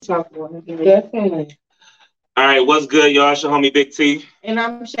Talk about it. Definitely. All right, what's good, y'all? It's your homie Big T. And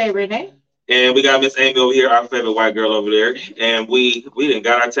I'm Shay Renee. And we got Miss Amy over here, our favorite white girl over there. And we didn't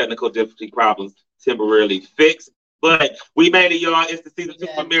got our technical difficulty problems temporarily fixed. But we made it, y'all. It's the season 2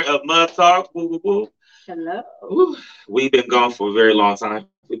 premiere of Mud Talk. Woo, woo, woo. Hello. Woo. We've been gone for a very long time.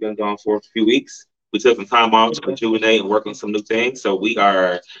 We've been gone for a few weeks. We took some time off to rejuvenate and work on some new things. So we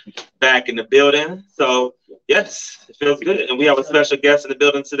are back in the building. So yes, it feels good. And we have a special guest in the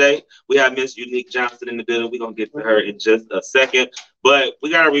building today. We have Miss Eunique Johnson in the building. We're gonna get to her in just a second. But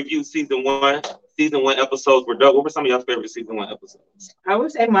we gotta review season one. Season one episodes were dope. What were some of your favorite season one episodes? I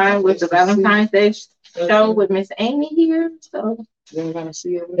would say mine was the Valentine's Day show with Miss Amy here. So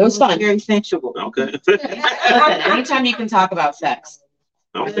it was fun. Very sensual. Okay. Listen, anytime you can talk about sex.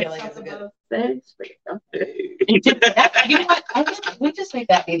 Okay. Sex. Hey. You know what? We just make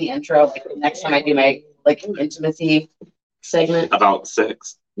that be the intro. Like the next time I do my intimacy segment About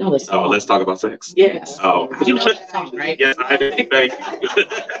sex. No, let's Oh, let's talk about sex. Yes. Oh, you know that song, right? Yes, I do. Thank you.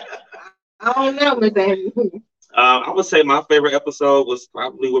 I don't know, Miss Amy. I would say my favorite episode was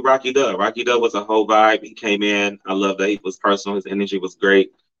probably with Rocky Dub. Rocky Dub was a whole vibe. He came in. I love that he was personal. His energy was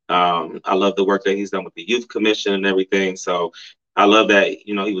great. I love the work that he's done with the Youth Commission and everything. So I love that,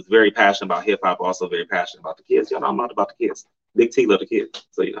 he was very passionate about hip hop, also very passionate about the kids. Y'all know I'm not about the kids. Big T love the kids.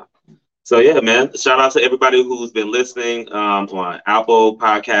 So. So yeah, man. Shout out to everybody who's been listening on Apple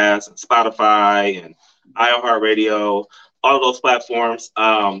Podcasts and Spotify and iHeartRadio, all of those platforms.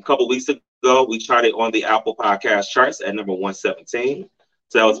 A couple weeks ago, we charted on the Apple Podcast charts at number 117.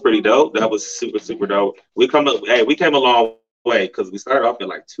 So that was pretty dope. That was super, super dope. We came a long way because we started off at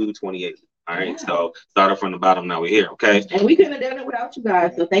like 228. All right, so started from the bottom. Now we're here, okay? And we couldn't have done it without you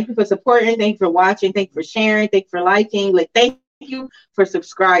guys. So thank you for supporting. Thank you for watching. Thank you for sharing. Thank you for liking. Thank you for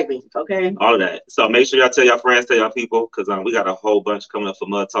subscribing, okay? All of that. So make sure y'all tell your friends, tell your people, because we got a whole bunch coming up for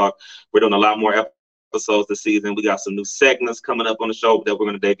Mud Talk. We're doing a lot more episodes this season. We got some new segments coming up on the show that we're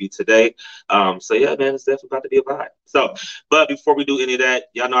going to debut today. So yeah, man, it's definitely about to be a vibe. So, but before we do any of that,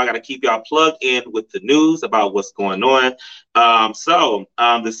 y'all know I got to keep y'all plugged in with the news about what's going on.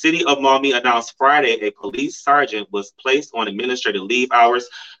 The city of Maumee announced Friday a police sergeant was placed on administrative leave hours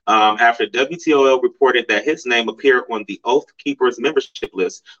after WTOL reported that his name appeared on the Oath Keepers membership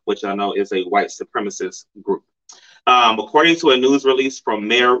list, which I know is a white supremacist group. According to a news release from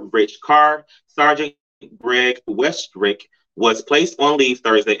Mayor Rich Carr, Sergeant Greg Westrick was placed on leave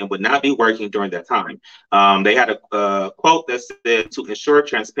Thursday and would not be working during that time. They had a quote that said, to ensure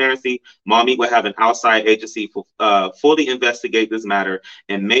transparency, Maumee will have an outside agency fully investigate this matter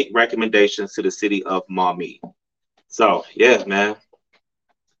and make recommendations to the city of Maumee. So, yeah, man.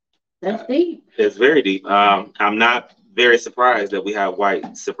 That's deep. It's very deep. I'm not very surprised that we have white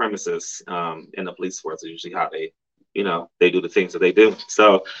supremacists in the police force. It's usually how they do the things that they do.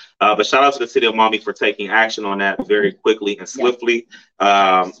 So, but shout out to the city of Maumee for taking action on that very quickly and swiftly.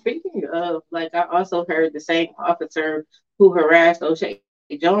 Speaking of, I also heard the same officer who harassed O'Shea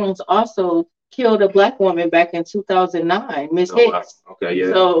Jones also killed a black woman back in 2009, Miss Hicks. Wow. Okay,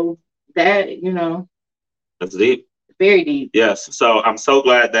 yeah. So that, that's deep. Very deep. Yes. So I'm so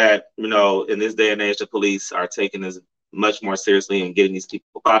glad that, in this day and age, the police are taking this much more seriously and getting these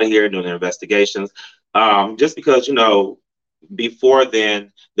people out of here and doing their investigations. Just because, before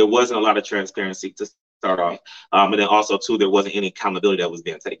then, there wasn't a lot of transparency to start off. And then also, too, there wasn't any accountability that was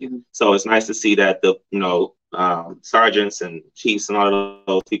being taken. Mm-hmm. So it's nice to see that the, sergeants and chiefs and all of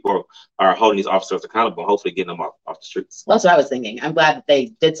those people are holding these officers accountable, hopefully getting them off the streets. Well, that's what I was thinking. I'm glad that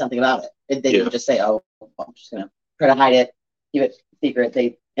they did something about it. They didn't just say, oh, well, I'm just going to try to hide it, keep it secret.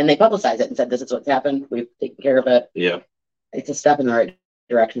 They publicized it and said, this is what's happened. We've taken care of it. Yeah. It's a step in the right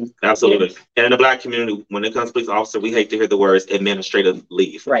direction. Absolutely. Yeah. And in the black community, when it comes to police officer, we hate to hear the words administrative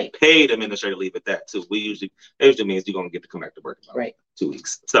leave. Right. Paid administrative leave at that, too. It usually means you're going to get to come back to work in right. 2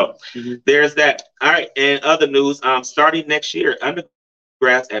 weeks. So there's that. All right. And other news, starting next year,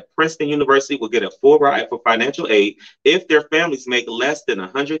 undergrads at Princeton University will get a full ride for financial aid if their families make less than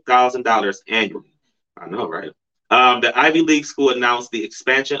 $100,000 annually. I know, right? The Ivy League school announced the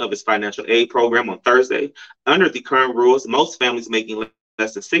expansion of its financial aid program on Thursday. Under the current rules, most families making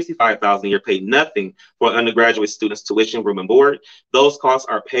less than $65,000 a year pay nothing for undergraduate students' tuition, room, and board. Those costs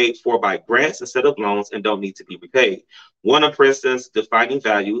are paid for by grants instead of loans and don't need to be repaid. One of Princeton's defining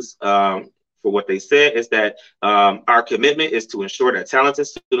values for what they said is that our commitment is to ensure that talented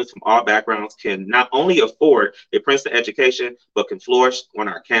students from all backgrounds can not only afford a Princeton education, but can flourish on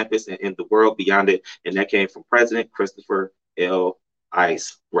our campus and in the world beyond it. And that came from President Christopher L.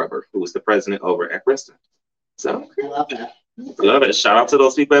 Ice Rubber, who was the president over at Princeton. So I love that. Love it. Shout out to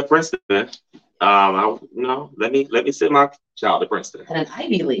those people at Princeton. Let me send my child to Princeton. And an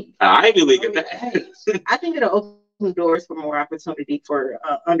Ivy League. Ivy League at that. I think it'll open doors for more opportunity for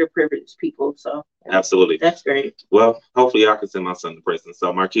underprivileged people. So absolutely, that's great. Well, hopefully I can send my son to Princeton.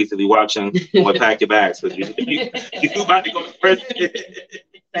 So Marquise, if you're watching, boy, pack your bags because you about to go to Princeton.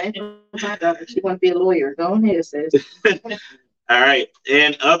 Same for my daughter. She want to be a lawyer. Go ahead, sis. All right.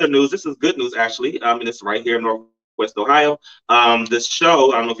 In other news, this is good news actually. And it's right here in Northwest Ohio. This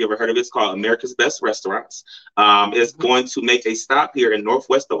show, I don't know if you ever heard of it, it's called America's Best Restaurants. Is going to make a stop here in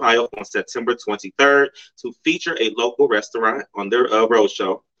Northwest Ohio on September 23rd to feature a local restaurant on their road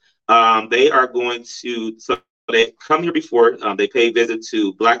show. They are going to, so they've come here before. They paid visit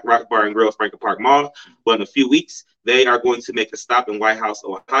to Black Rock Bar and Grill, Franklin Park Mall. But in a few weeks, they are going to make a stop in White House,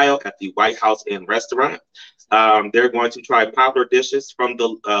 Ohio at the White House Inn restaurant. They're going to try popular dishes from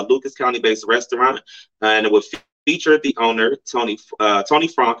the Lucas County-based restaurant, and it will feature the owner, Tony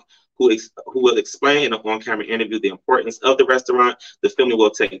Frank, who will explain in an on-camera interview the importance of the restaurant. The filming will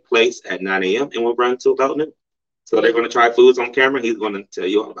take place at 9 a.m. and will run until about noon. So they're going to try foods on camera. He's going to tell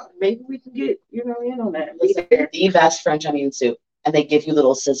you all about it. Maybe we can get in on that. The best French onion soup, and they give you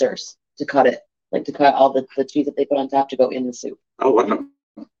little scissors to cut it, like to cut all the cheese that they put on top to go in the soup. Oh wow!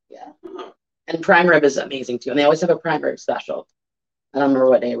 Yeah, and prime rib is amazing too, and they always have a prime rib special. I don't remember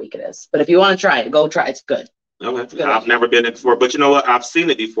what day of the week it is, but if you want to try it, go try it. It's good. Okay. I've never been in before, but you know what? I've seen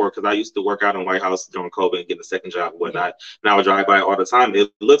it before because I used to work out in White House during COVID and get a second job and whatnot. And I would drive by it all the time. It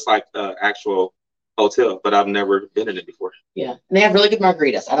looks like actual hotel, but I've never been in it before. Yeah, and they have really good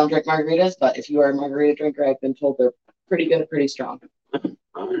margaritas. I don't drink margaritas, but if you are a margarita drinker, I've been told they're pretty good, pretty strong.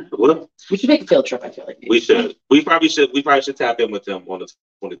 All right. Well, we should make a field trip. I feel like we should. We probably should tap in with them on the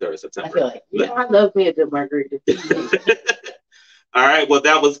 23rd of September. I feel like I love me a good margarita. All right. Well,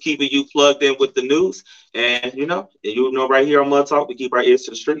 that was keeping you plugged in with the news, and you know right here on Mud Talk, we keep our ears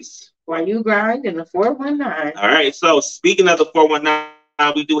to the streets. While you grind in the 419. All right. So speaking of the 419.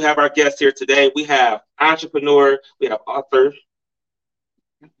 We do have our guest here today. We have entrepreneur, we have author.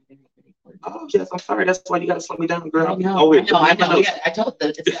 Oh, yes, I'm sorry. That's why you got to slow me down, girl. I know. I told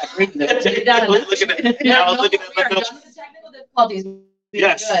them it's not great. I was looking at my notes.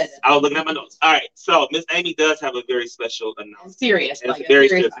 Yes, I was looking at my notes. All right, so Miss Amy does have a very special announcement. Serious. It's a very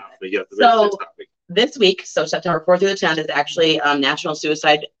serious announcement. Yes, a very serious topic. This week, so September 4th through the 10th, is actually National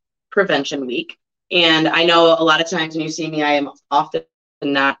Suicide Prevention Week. And I know a lot of times when you see me, I am often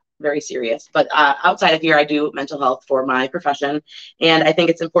not very serious, but outside of here, I do mental health for my profession. And I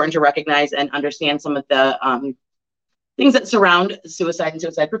think it's important to recognize and understand some of the things that surround suicide and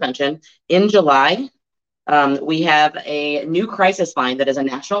suicide prevention. In July, we have a new crisis line that is a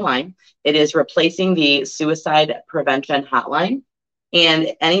national line. It is replacing the suicide prevention hotline.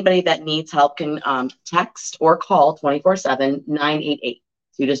 And anybody that needs help can text or call 24/7 988.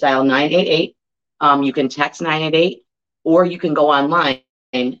 So you just dial 988. You can text 988, or you can go online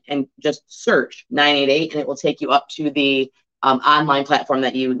and just search 988, and it will take you up to the online platform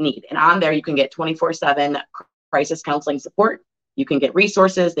that you need. And on there, you can get 24/7 crisis counseling support. You can get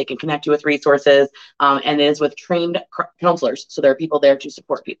resources. They can connect you with resources, and it is with trained counselors. So there are people there to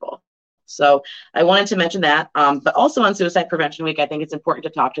support people. So I wanted to mention that. But also on Suicide Prevention Week, I think it's important to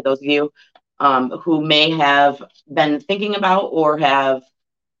talk to those of you who may have been thinking about or have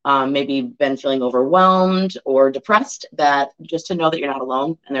maybe been feeling overwhelmed or depressed, that just to know that you're not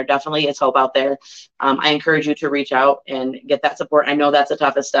alone, and there definitely is hope out there. I encourage you to reach out and get that support. I know that's the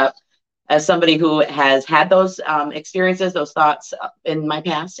toughest step. As somebody who has had those experiences, those thoughts in my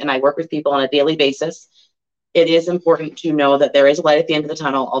past, and I work with people on a daily basis, it is important to know that there is a light at the end of the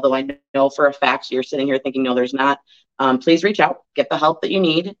tunnel. Although I know for a fact you're sitting here thinking, no, there's not. Please reach out, get the help that you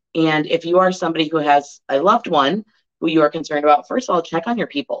need. And if you are somebody who has a loved one who you are concerned about, first of all, check on your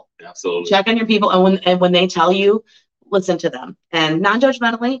people. Absolutely. Check on your people. And when they tell you, listen to them, and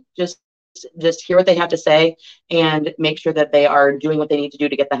non-judgmentally, just hear what they have to say and make sure that they are doing what they need to do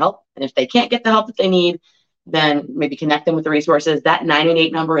to get the help. And if they can't get the help that they need, then maybe connect them with the resources. That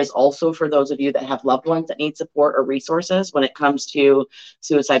 988 number is also for those of you that have loved ones that need support or resources when it comes to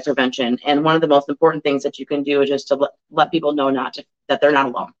suicide prevention. And one of the most important things that you can do is just to let people know that they're not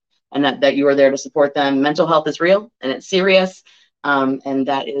alone, and that you are there to support them. Mental health is real and it's serious. And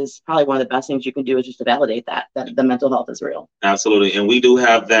that is probably one of the best things you can do, is just to validate that the mental health is real. Absolutely. And we do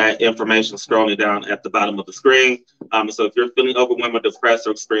have that information scrolling down at the bottom of the screen. So if you're feeling overwhelmed or depressed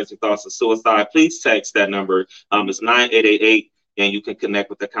or experiencing thoughts of suicide, please text that number. It's 9888, and you can connect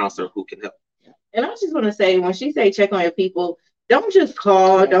with the counselor who can help. And I just want to say, when she say check on your people, don't just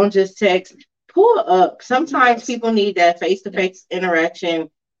call, don't just text, pull up. Sometimes people need that face-to-face interaction,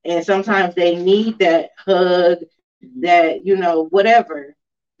 and sometimes they need that hug, that, whatever.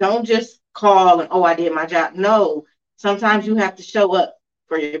 Don't just call and, oh, I did my job. No, sometimes you have to show up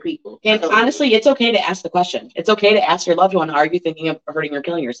for your people. And honestly, it's okay to ask the question. It's okay to ask your loved one, are you thinking of hurting or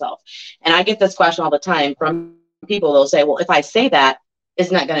killing yourself? And I get this question all the time from people. They'll say, well, if I say that,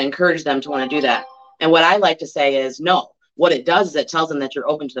 isn't that going to encourage them to want to do that? And what I like to say is no. What it does is it tells them that you're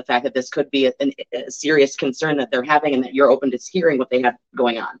open to the fact that this could be a serious concern that they're having, and that you're open to hearing what they have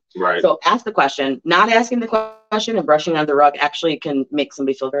going on. Right. So ask the question. Not asking the question and brushing it under the rug actually can make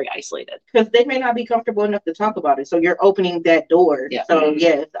somebody feel very isolated. Because they may not be comfortable enough to talk about it. So you're opening that door. Yeah. So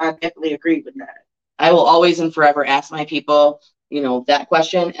yes, I definitely agree with that. I will always and forever ask my people, that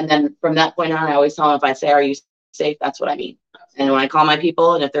question. And then from that point on, I always tell them, if I say, are you safe? That's what I mean. And when I call my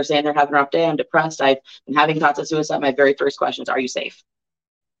people, and if they're saying they're having a rough day, I'm depressed, I've been having thoughts of suicide, my very first question is, are you safe?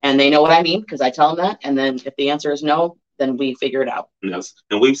 And they know what I mean because I tell them that. And then if the answer is no, then we figure it out. Yes.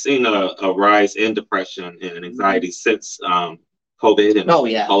 And we've seen a rise in depression and anxiety since COVID and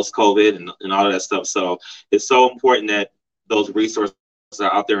post-COVID and all of that stuff. So it's so important that those resources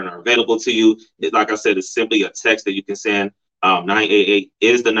are out there and are available to you. Like I said, it's simply a text that you can send. 988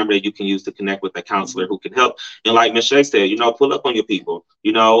 is the number that you can use to connect with a counselor who can help. And like Ms. Shay said, pull up on your people,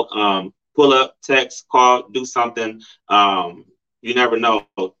 pull up, text, call, do something. You never know.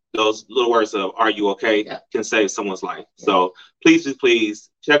 Those little words of, are you okay, can save someone's life. So please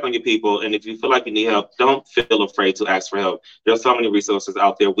check on your people. And if you feel like you need help, don't feel afraid to ask for help. There's so many resources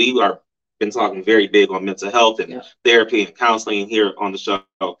out there. We are been talking very big on mental health and therapy and counseling here on the show.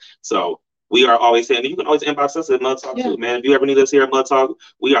 So we are always saying, you can always inbox us at Mud Talk too, man. If you ever need us here at Mud Talk,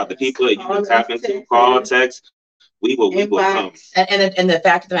 we are the people that you can tap into, call, text. We will come. And the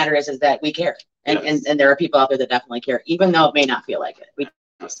fact of the matter is that we care. And there are people out there that definitely care, even though it may not feel like it.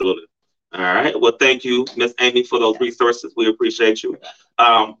 Absolutely. All right. Well, thank you, Miss Amy, for those resources. We appreciate you.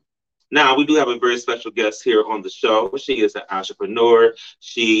 Now, we do have a very special guest here on the show. She is an entrepreneur.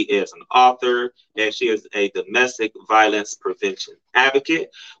 She is an author, and she is a domestic violence prevention advocate.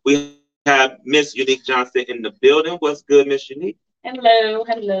 We have Miss Eunique Johnson in the building. What's good, Miss Eunique? Hello.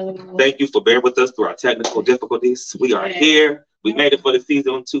 Thank you for bearing with us through our technical difficulties. We are here. We made it for the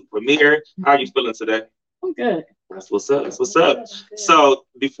season 2 premiere. How are you feeling today? I'm good. That's what's up. So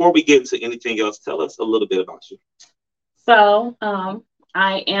before we get into anything else, tell us a little bit about you. So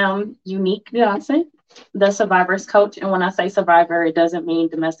I am Eunique Johnson, the survivor's coach. And when I say survivor, it doesn't mean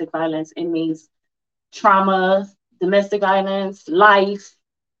domestic violence. It means trauma, domestic violence, life.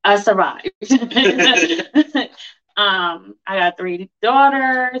 I survived. I got 3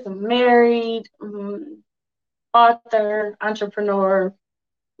 daughters. I'm married, author, entrepreneur,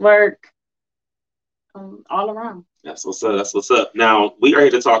 work, all around. That's what's up. Now, we are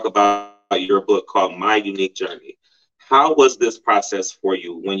here to talk about your book called My Unique Journey. How was this process for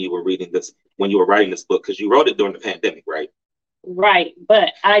you when you were writing this book? Because you wrote it during the pandemic, right? Right,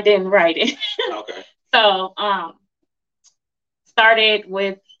 but I didn't write it. Okay. So, started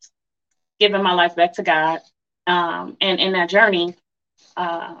with giving my life back to God. And in that journey,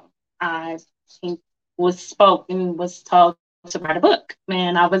 I was told to write a book.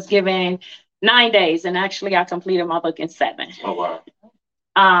 And I was given 9 days, and actually I completed my book in 7. Oh,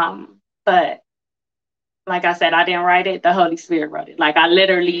 wow. But like I said, I didn't write it. The Holy Spirit wrote it. Like I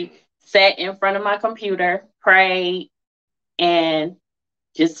literally sat in front of my computer, prayed, and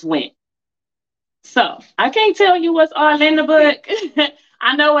just went. So I can't tell you what's all in the book.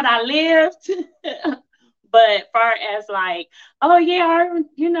 I know what I lived. But far as like, oh yeah,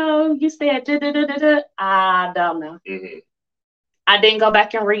 you said I don't know. Mm-hmm. I didn't go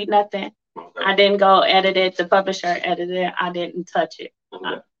back and read nothing. Okay. I didn't go edit it. The publisher edited it. I didn't touch it. Okay.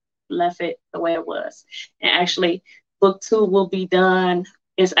 I left it the way it was. And actually, book 2 will be done.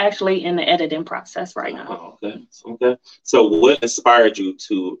 It's actually in the editing process right now. Oh, okay. So what inspired you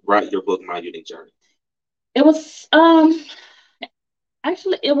to write your book, My Unique Journey? It was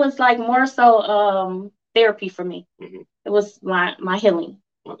actually it was like more so therapy for me. Mm-hmm. It was my healing.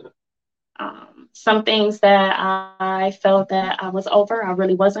 Okay. Some things that I felt that I was over, I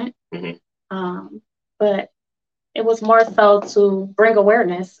really wasn't. Mm-hmm. But it was more so to bring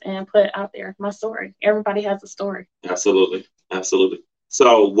awareness and put out there my story. Everybody has a story. Absolutely.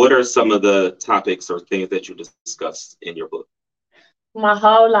 So what are some of the topics or things that you discussed in your book? My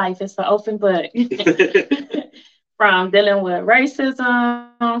whole life is an open book. From dealing with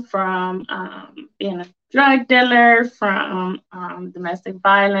racism, from being a drug dealer, from domestic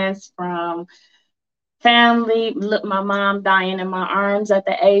violence, from family, my mom dying in my arms at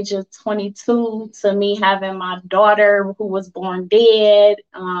the age of 22, to me having my daughter who was born dead,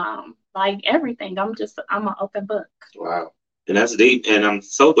 like everything. I'm an open book. Wow. And that's deep. And I'm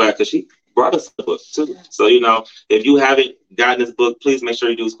so glad because brought us a book too. So, you know, if you haven't gotten this book, please make sure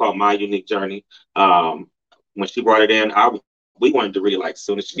you do. It's called My Unique Journey. When she brought it in, we wanted to read it like as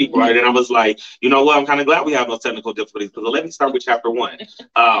soon as she brought it in. I was like, you know what? I'm kind of glad we have those technical difficulties, because let me start with chapter 1.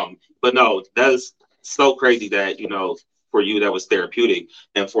 But no, that's so crazy that, you know, for you that was therapeutic,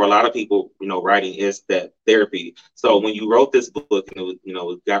 and for a lot of people, you know, writing is that therapy. So when you wrote this book and it was, you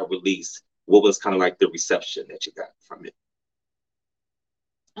know, it got released, what was kind of like the reception that you got from it?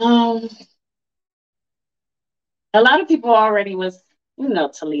 A lot of people already was, you know,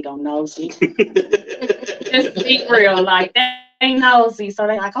 Toledo nosy. Just be real, like they nosy, so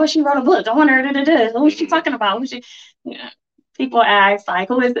they like, oh, she wrote a book. I wonder who is she talking about? Who she? Yeah. People ask like,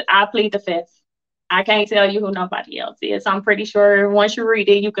 who is it? I plead the fifth. I can't tell you who nobody else is. I'm pretty sure once you read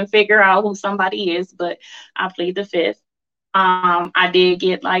it, you can figure out who somebody is. But I plead the fifth. I did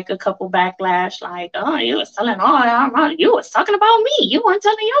get like a couple backlash, like, oh, you was telling you was talking about me. You weren't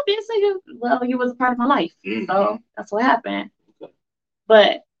telling your business. Well, you was a part of my life. So that's what happened. Okay.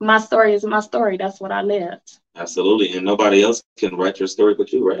 But my story is my story. That's what I lived. Absolutely. And nobody else can write your story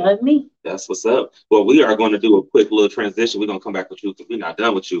but you, right? But me. That's what's up. Well, we are going to do a quick little transition. We're going to come back with you because we're not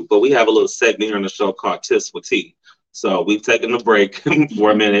done with you. But we have a little segment here on the show called Tips with T. So we've taken a break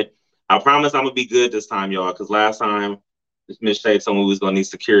for a minute. I promise I'm going to be good this time, y'all, because last time Miss Shade told me we was going to need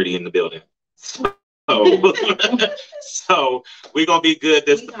security in the building. So we're going to be good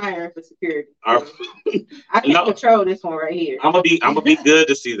this time. Hiring for security. I can control this one right here. I'm gonna be good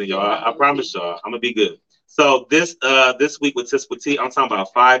this season, y'all. I promise y'all, I'm gonna be good. So this week with Tips with T, I'm talking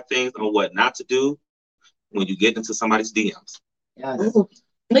about 5 things on what not to do when you get into somebody's DMs. Yes.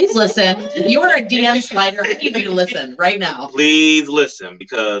 Please listen. You are a DM slider. I need you to listen right now. Please listen,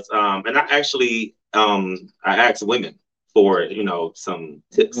 because and I actually I asked women for, you know, some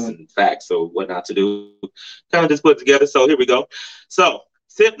tips and facts of what not to do. Kind of just put together. So here we go. So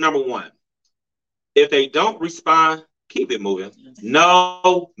tip number 1. If they don't respond, keep it moving.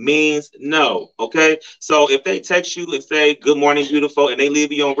 No means no. Okay. So if they text you and say good morning, beautiful, and they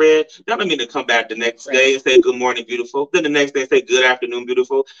leave you on red, that don't mean to come back the next day and say good morning, beautiful. Then the next day say good afternoon,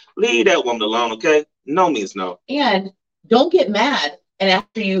 beautiful. Leave that woman alone. Okay. No means no. And don't get mad. And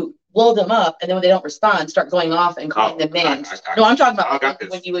after you blow them up, and then when they don't respond, start going off and calling them names. No, I'm talking about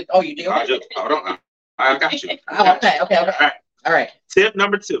when you would. Oh, you do. Hold on. I got you. Okay. All right. Tip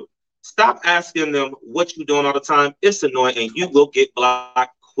number 2. Stop asking them what you're doing all the time. It's annoying, and you will get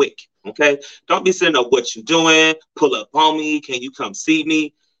blocked quick. Okay? Don't be saying, what you doing? Pull up on me. Can you come see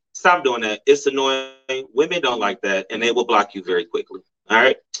me? Stop doing that. It's annoying. Women don't like that, and they will block you very quickly. All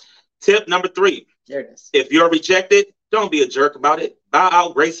right? Tip number 3. There it is. If you're rejected, don't be a jerk about it. Bow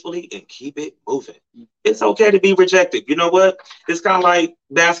out gracefully and keep it moving. It's okay to be rejected. You know what? It's kind of like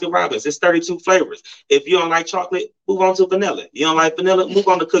Baskin Robbins. It's 32 flavors. If you don't like chocolate, move on to vanilla. You don't like vanilla, move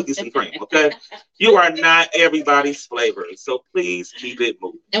on to cookies and cream. Okay? You are not everybody's flavor. So please keep it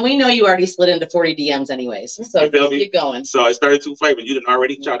moving. And we know you already slid into 40 DMs anyways. So keep going. So it's 32 flavors. You didn't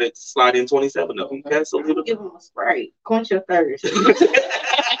already try to slide in 27 of them. Okay? So give them a Sprite. Quench your thirst.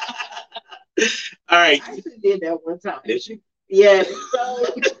 All right. I actually did that one time. Did you? Yeah. So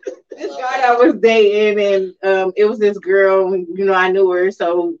this guy I was dating, and it was this girl, you know, I knew her.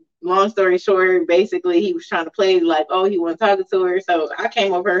 So long story short, basically he was trying to play like, oh, he wasn't talking to her. So I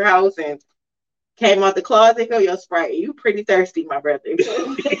came over her house and came out the closet, go, yo, Sprite, you pretty thirsty, my brother.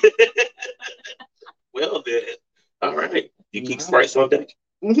 Well then. All right. You keep Sprite on deck.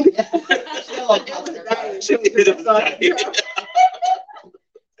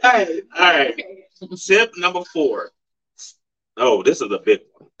 All right. Tip number 4. Oh, this is a big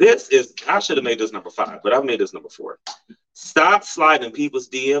one. I should have made this number 5, but I made this number 4. Stop sliding people's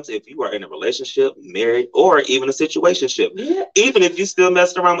DMs if you are in a relationship, married, or even a situationship. Yeah. Even if you still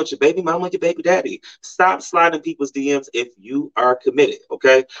messing around with your baby mama, your baby daddy. Stop sliding people's DMs if you are committed,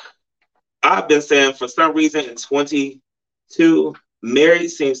 okay? I've been saying for some reason in 22, married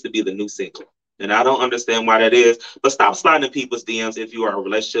seems to be the new single. And I don't understand why that is. But stop sliding people's DMs if you are in a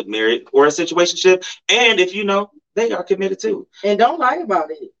relationship, married, or a situationship. And if you know they are committed too. And don't lie about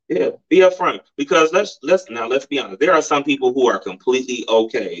it. Yeah, be upfront. Because let's be honest. There are some people who are completely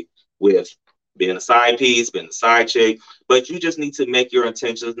okay with being a side piece, being a side chick. But you just need to make your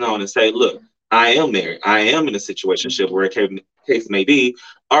intentions known and say, look, I am married. I am in a situationship, where case may be.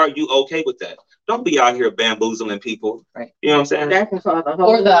 Are you okay with that? Don't be out here bamboozling people. Right. You know what I'm saying? That can cause a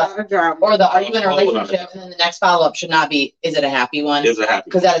whole lot of drama. Or are you in a relationship? And then the next follow-up should not be, is it a happy one? Is it happy?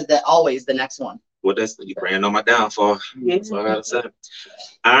 Because that is always the next one. Well, that's you praying on my downfall. That's what I gotta say.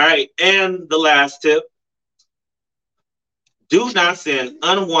 All right. And the last tip. Do not send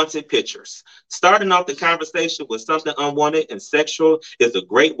unwanted pictures. Starting off the conversation with something unwanted and sexual is a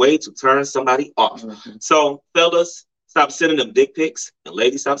great way to turn somebody off. So, fellas, stop sending them dick pics, and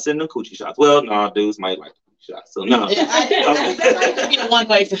ladies, stop sending them coochie shots. Well, no, dudes might like coochie shots, so no. Yeah, it could be a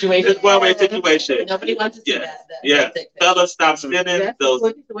one-way situation. It's one-way situation. Nobody wants to see that. Fellas, stop sending those.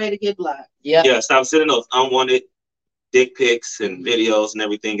 That's the way to get blocked. Yeah, stop sending those unwanted dick pics and videos and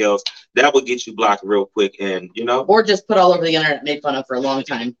everything else. That would get you blocked real quick, and or just put all over the internet, made fun of for a long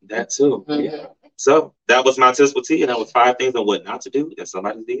time. That too. Yeah. So that was my tips for tea, and that was 5 things on what not to do in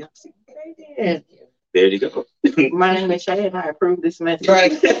somebody's DMs. There you go. My name is Shay, and I approve this message.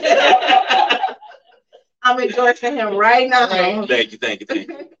 Right. I'm endorsing him right now. Thank you.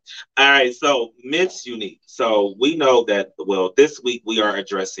 All right, so Miss Eunique. So we know that, well, this week we are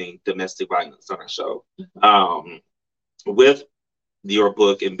addressing domestic violence on our show. With your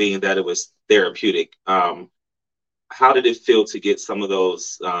book and being that it was therapeutic, how did it feel to get some of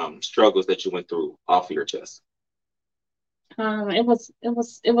those struggles that you went through off your chest? It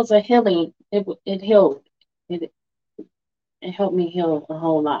was a healing. It healed. It helped me heal a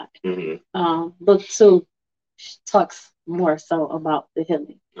whole lot. Book 2 talks more so about the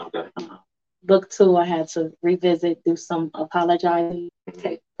healing. Okay. Book 2, I had to revisit, do some apologizing,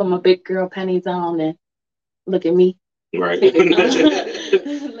 put my big girl panties on, and look at me. Right.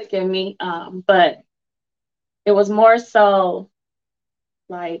 Look at me. But it was more so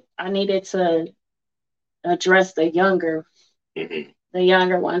like I needed to address the younger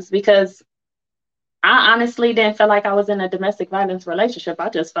ones, because I honestly didn't feel like I was in a domestic violence relationship. I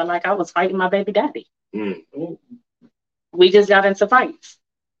just felt like I was fighting my baby daddy. We just got into fights.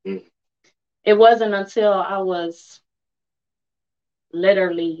 It wasn't until I was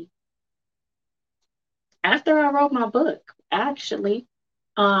literally, after I wrote my book, actually,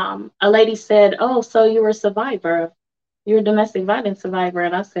 a lady said, "Oh, so you were a survivor. You're a domestic violence survivor."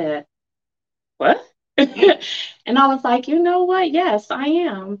 And I said, "What?" And I was like, you know what? Yes, I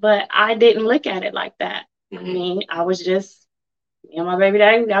am. But I didn't look at it like that. I mean, I was just, me and my baby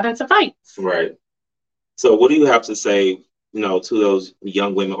daddy got into fights. Right. So what do you have to say, to those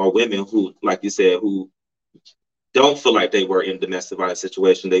young women or women who, like you said, who don't feel like they were in domestic violence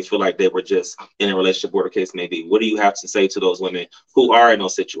situation? They feel like they were just in a relationship, whatever the case may be. What do you have to say to those women who are in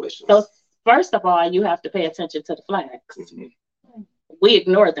those situations? So first of all, you have to pay attention to the flags. We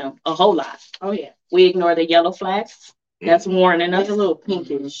ignore them a whole lot. Oh yeah. We ignore the yellow flags. That's warning us. It's a little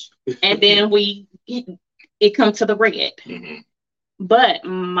pinkish. And then it comes to the red. But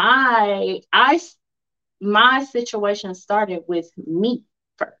my situation started with me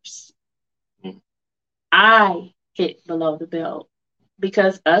first. I hit below the belt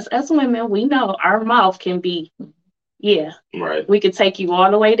because us as women, we know our mouth can be, right. We could take you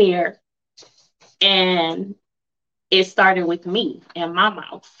all the way there. And it started with me and my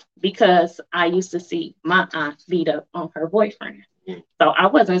mouth, because I used to see my aunt beat up on her boyfriend. So I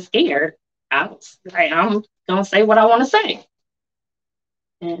wasn't scared. I was like, I'm going to say what I want to say.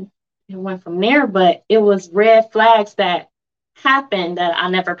 And it went from there, but it was red flags that happened that I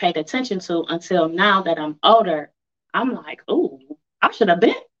never paid attention to until now that I'm older. I'm like, oh, I should have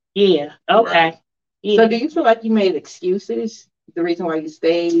been. Yeah. Okay. Right. Yeah. So do you feel like you made excuses? The reason why you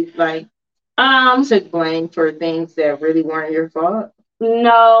stayed, like, took blame for things that really weren't your fault?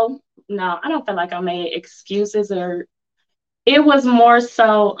 No, I don't feel like I made excuses, or it was more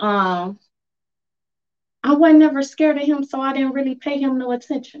so I was never scared of him, so I didn't really pay him no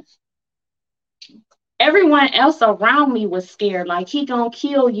attention. Everyone else around me was scared, like, he gonna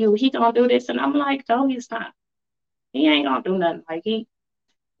kill you, he gonna do this, and I'm like, no, he's not. He ain't gonna do nothing. Like, he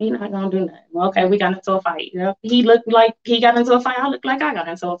not gonna do nothing. Okay, we got into a fight. He looked like he got into a fight. I looked like I got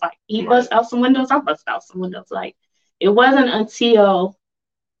into a fight. He bust out some windows. I bust out some windows. Like, it wasn't until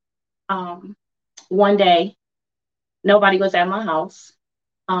one day, nobody was at my house.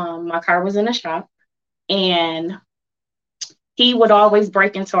 My car was in the shop, and he would always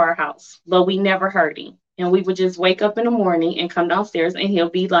break into our house, but we never heard him. And we would just wake up in the morning and come downstairs, and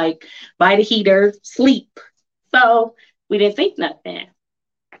he'll be like by the heater, sleep. So we didn't think nothing.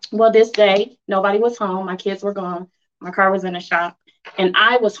 Well, this day, nobody was home. My kids were gone. My car was in the shop, and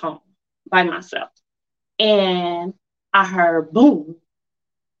I was home by myself. And I heard boom.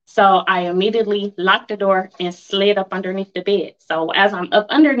 So I immediately locked the door and slid up underneath the bed. So as I'm up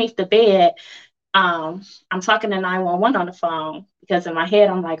underneath the bed, I'm talking to 911 on the phone, because in my head,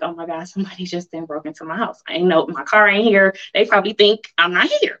 I'm like, oh my God, somebody just then broke into my house. I know my car ain't here. They probably think I'm not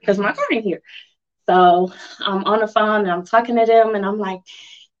here because my car ain't here. So I'm on the phone and I'm talking to them, and I'm like,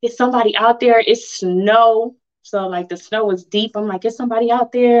 is somebody out there? It's snow. So like the snow was deep. I'm like, is somebody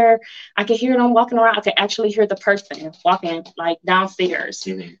out there? I could hear them walking around. I could actually hear the person walking like downstairs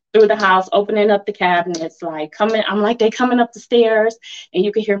through the house, opening up the cabinets, like coming. I'm like, they coming up the stairs, and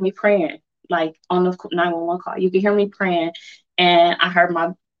you could hear me praying, like on the 911 call. You could hear me praying, and I heard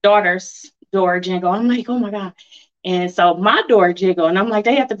my daughter's door jingle. I'm like, oh my God. And so my door jiggled, and I'm like,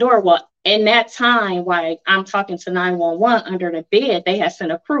 they at the door. Well, in that time, like I'm talking to 911 under the bed, they had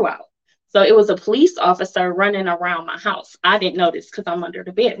sent a crew out. So it was a police officer running around my house. I didn't notice because I'm under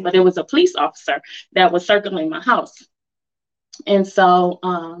the bed, but it was a police officer that was circling my house. And so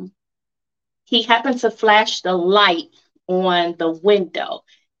he happened to flash the light on the window,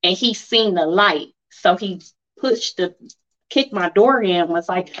 and he seen the light. So he kicked my door in, was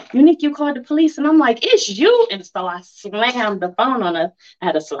like, Eunique, you called the police? And I'm like, it's you. And so I slammed the phone I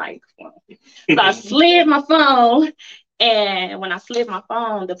had a slide phone. So I slid my phone. And when I slid my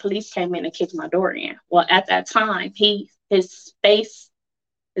phone, the police came in and kicked my door in. Well, at that time, his face,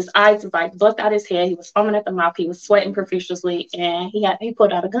 his eyes was like bucked out his head. He was foaming at the mouth. He was sweating profusely, and he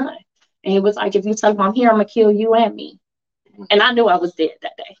pulled out a gun. And he was like, if you tell him I'm here, I'm gonna kill you and me. And I knew I was dead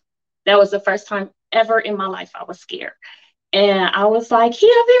that day. That was the first time ever in my life I was scared. And I was like, he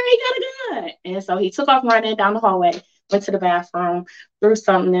up there, he got a gun. And so he took off running down the hallway, went to the bathroom, threw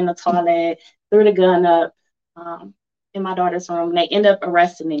something in the toilet, threw the gun up in my daughter's room. They end up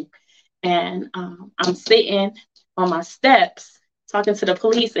arresting me. And I'm sitting on my steps talking to the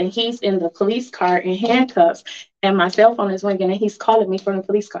police, and he's in the police car in handcuffs, and my cell phone is ringing, and he's calling me from the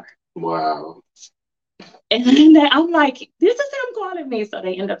police car. Wow. And then I'm like, this is him calling me. So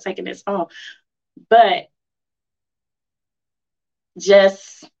they end up taking his phone. But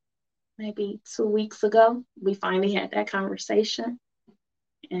just maybe 2 weeks ago, we finally had that conversation.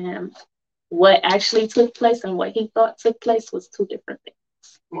 And what actually took place and what he thought took place was two different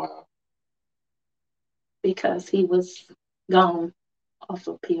things. Wow. Because he was gone off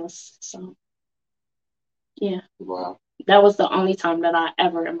of pills. So, yeah. Wow. That was the only time that I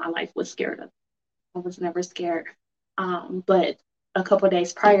ever in my life was scared of. I was never scared. But a couple of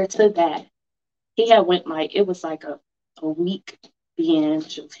days prior to that, he had went like, it was like a week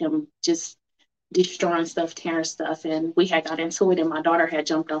binge of him just destroying stuff, tearing stuff. And we had got into it, and my daughter had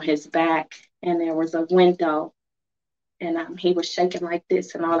jumped on his back, and there was a window, and he was shaking like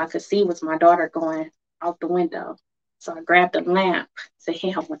this, and all I could see was my daughter going out the window. So I grabbed a lamp to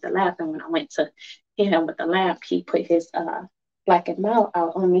hit him with the lamp, and when I went to hit him with the lamp, he put his black and mild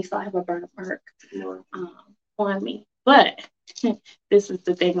out on me, so I have a burn mark on me. But this is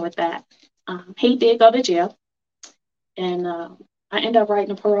the thing with that. He did go to jail, and I ended up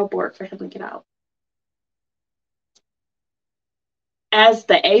writing a parole board for him to get out. As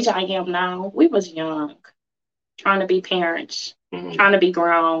the age I am now, we was young, trying to be parents, trying to be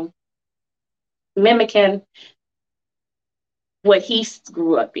grown, mimicking what he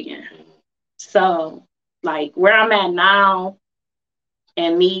grew up in. So, like, where I'm at now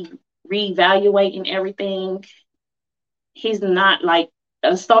and me reevaluating everything, he's not like,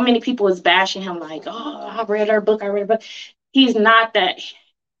 so many people is bashing him like, oh, I read her book. He's not that.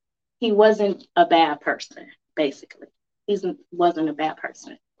 He wasn't a bad person, basically. He wasn't a bad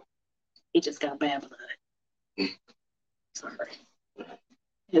person. He just got bad blood. Sorry.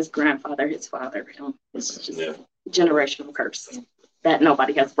 His grandfather, his father, it's just a generational curse that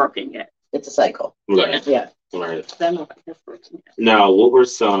nobody has broken yet. It's a cycle. Right. Yeah. Right. That nobody has broken yet. Now, what were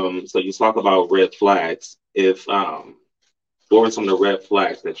some, so you talk about red flags. What were some of the red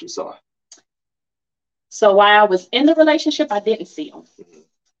flags that you saw? So while I was in the relationship, I didn't see them.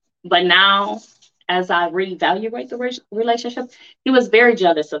 But now, as I reevaluate the relationship, he was very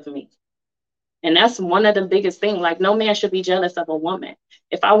jealous of me. And that's one of the biggest things. Like, no man should be jealous of a woman.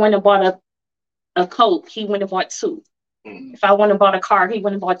 If I went and bought a coat, he went and bought two. If I went and bought a car, he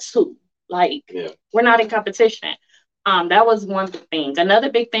went and bought two. Like, we're not in competition. That was one big thing.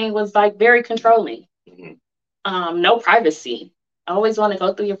 Another big thing was like very controlling. No privacy. I always want to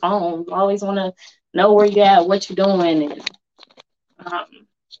go through your phone. I always want to know where you're at, what you're doing. And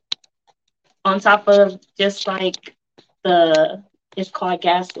on top of just like it's called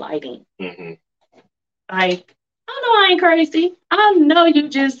gaslighting. Like, I know I ain't crazy. I know you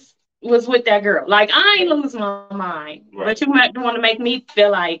just was with that girl. Like, I ain't lose my mind. Right. But you might want to make me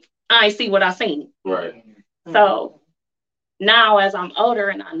feel like I ain't see what I seen. Right. So now as I'm older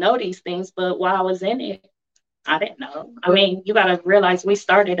and I know these things, but while I was in it, I didn't know. I mean, you got to realize we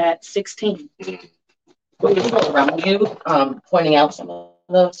started at 16. Were you around you pointing out some of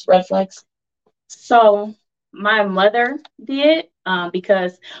those red flags? So my mother did,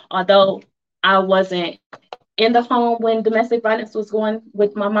 because although I wasn't in the home when domestic violence was going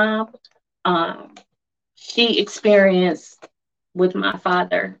with my mom, she experienced with my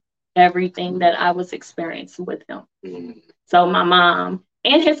father everything that I was experiencing with him. Mm-hmm. So my mom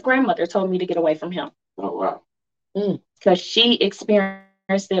and his grandmother told me to get away from him. Oh, wow. Because she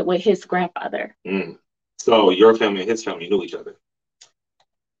experienced it with his grandfather. Mm. So your family and his family knew each other?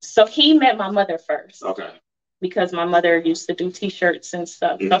 So he met my mother first. Okay. Because my mother used to do T-shirts and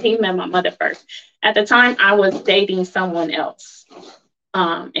stuff. Mm-hmm. So he met my mother first. At the time, I was dating someone else.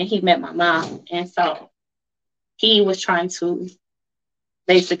 And he met my mom. And so he was trying to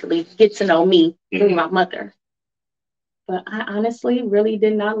basically get to know me through my mother. But I honestly really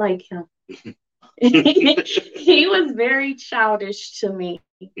did not like him. He was very childish to me.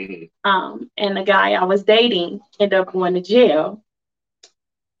 Mm-hmm. And the guy I was dating ended up going to jail.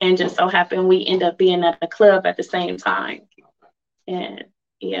 And just so happened we end up being at a club at the same time. And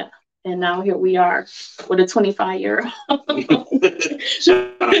yeah. And now here we are with a 25-year-old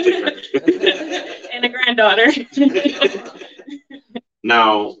and a granddaughter.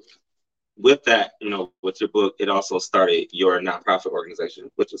 Now, with that, with your book, it also started your nonprofit organization,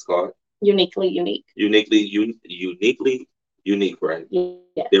 which is called Uniquely Unique. Uniquely Unique, right? Yeah.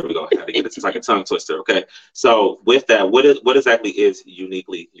 There we go. I had to get it. It's like a tongue twister. Okay. So with that, what exactly is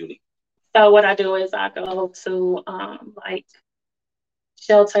Uniquely Unique? So what I do is I go to like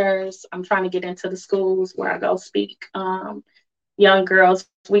shelters. I'm trying to get into the schools where I go speak. Young girls.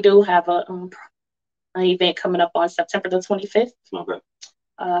 We do have an event coming up on September the 25th. Okay.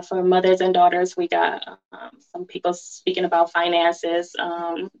 For mothers and daughters, we got some people speaking about finances,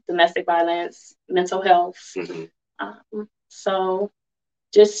 domestic violence, mental health. Mm-hmm. So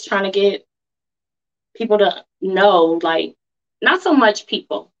just trying to get people to know, like, not so much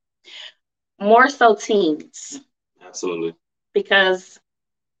people, more so teens. Absolutely. Because,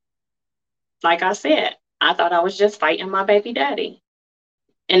 like I said, I thought I was just fighting my baby daddy.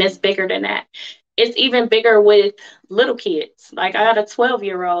 And it's bigger than that. It's even bigger with little kids. Like I got a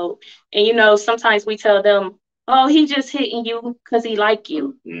 12-year-old, and sometimes we tell them, "Oh, he just hitting you because he like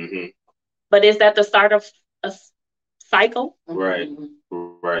you." Mm-hmm. But is that the start of a cycle? Right.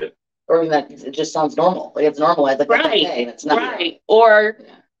 Right. Or that it just sounds normal. Like it's normal. Like right. Okay, it's not right. Or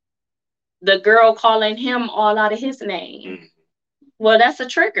the girl calling him all out of his name. Mm-hmm. Well, that's a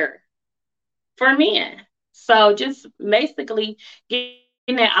trigger for men. So just basically getting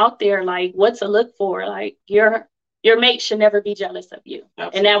it out there, like what to look for. Like your mate should never be jealous of you.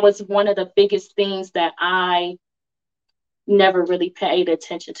 Absolutely. And that was one of the biggest things that I never really paid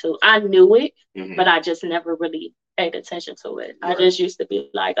attention to. I knew it, mm-hmm. but I just never really paid attention to it. Right. I just used to be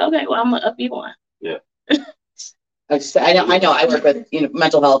like, okay, well, I'm gonna up you one. Yeah. I know. I work with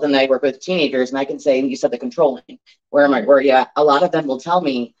mental health, and I work with teenagers, and I can say, you said the controlling. Where a lot of them will tell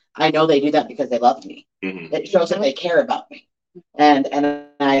me, I know they do that because they love me. Mm-hmm. It shows that they care about me, and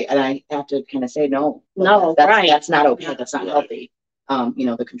I have to kind of say no, that's not okay. That's not healthy.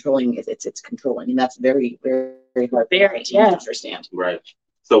 The controlling is it's controlling, and that's very, very, very hard to understand. Right.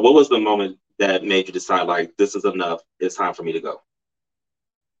 So, what was the moment that made you decide, like, this is enough? It's time for me to go.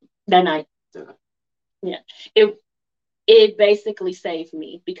 That night. Yeah. It basically saved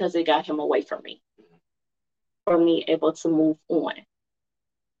me because it got him away from me. For me able to move on.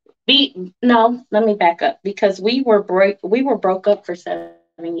 Let me back up, because we were broke up for 7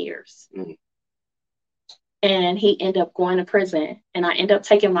 years. Mm-hmm. And he ended up going to prison, and I ended up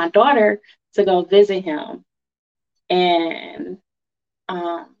taking my daughter to go visit him. And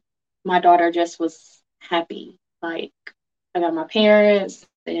my daughter just was happy. Like, I got my parents,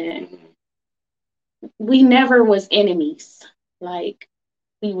 and we never was enemies. Like,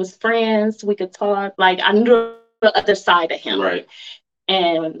 we was friends. We could talk. Like, I knew the other side of him. Right.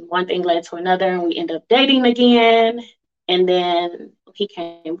 And one thing led to another, and we ended up dating again. And then he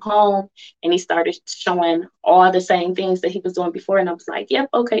came home, and he started showing all the same things that he was doing before. And I was like, yep,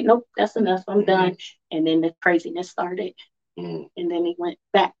 okay, nope, that's enough. I'm done. And then the craziness started. And then he went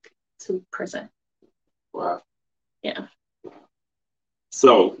back to prison. Wow. Yeah.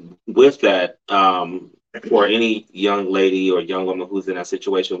 So with that, for any young lady or young woman who's in that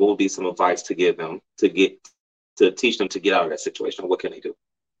situation, what would be some advice to give them to teach them to get out of that situation? What can they do?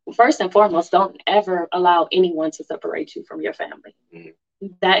 First and foremost, don't ever allow anyone to separate you from your family. Mm-hmm.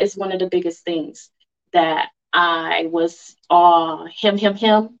 That is one of the biggest things that I was him,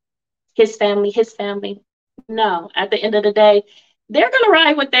 his family. No, at the end of the day, they're going to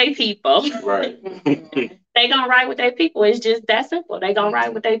ride with their people. Right. They're going to ride with their people. It's just that simple. They're going to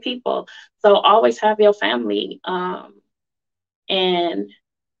ride with their people. So always have your family. And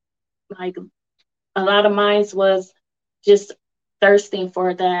like a lot of mine was just thirsting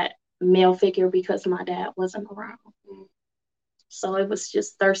for that male figure because my dad wasn't around. So it was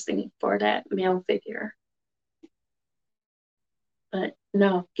just thirsting for that male figure. But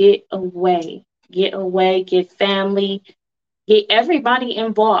no, get away. Get away, get family, get everybody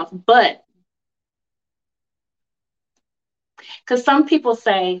involved. But because some people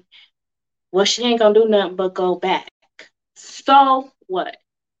say, well, she ain't gonna do nothing but go back. So what?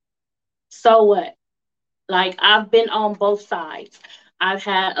 So what? Like, I've been on both sides. I've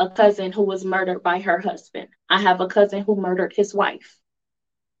had a cousin who was murdered by her husband. I have a cousin who murdered his wife.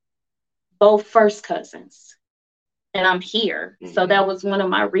 Both first cousins. And I'm here. Mm-hmm. So that was one of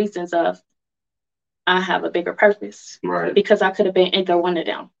my reasons of I have a bigger purpose. Right. Because I could have been either one of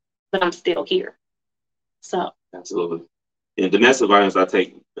them, but I'm still here. So. Absolutely. In domestic violence, I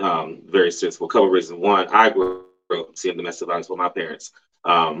take very serious for a couple of reasons. One, I grew up seeing domestic violence with my parents.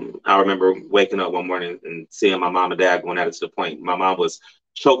 I remember waking up one morning and seeing my mom and dad going at it to the point my mom was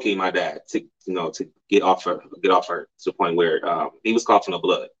choking my dad to get off her to the point where he was coughing up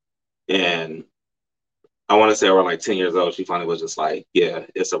blood. And I want to say around like 10 years old, she finally was just like, yeah,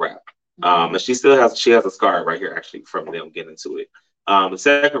 it's a wrap. And she has a scar right here actually from them getting into it. The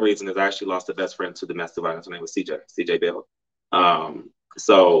second reason is I actually lost a best friend to domestic violence. Her name was CJ Bell.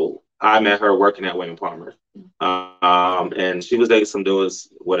 So I met her working at Wayne Palmer. And she was dating some dudes,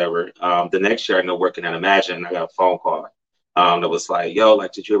 whatever. The next year I know working at Imagine, I got a phone call that was like, yo,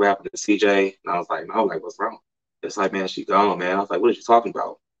 like, did you ever happen to CJ? And I was like, no, like, what's wrong? It's like, man, she gone, man. I was like, what are you talking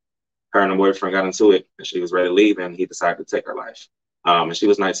about? Her and her boyfriend got into it and she was ready to leave and he decided to take her life. And she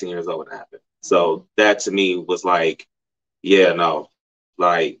was 19 years old when it happened. So that to me was like, yeah, no,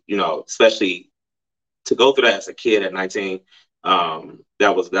 like, especially to go through that as a kid at 19,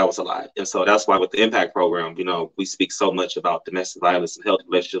 that was a lot. And so that's why with the Impact program, we speak so much about domestic violence and healthy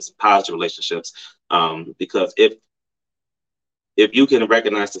relationships and positive relationships, because if you can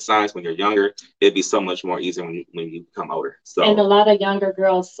recognize the signs when you're younger, it'd be so much more easier when you become older. So, and a lot of younger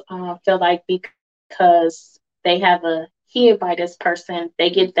girls feel like because they have a kid by this person, they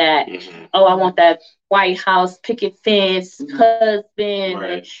get that, oh, I want that White House picket fence husband.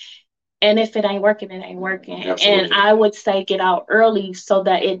 Right. And if it ain't working, it ain't working. Absolutely. And I would say get out early so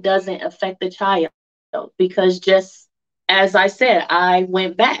that it doesn't affect the child. Because just as I said, I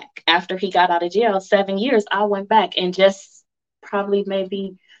went back after he got out of jail, 7 years. I went back and just probably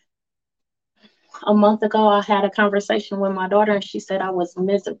maybe a month ago, I had a conversation with my daughter and she said I was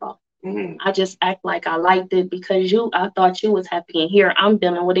miserable. I just act like I liked it because I thought you was happy. And here I'm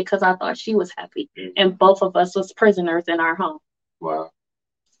dealing with it because I thought she was happy. And both of us was prisoners in our home. Wow.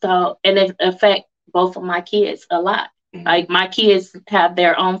 So, and it affect both of my kids a lot. Like my kids have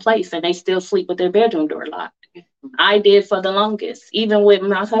their own place and they still sleep with their bedroom door locked. I did for the longest, even with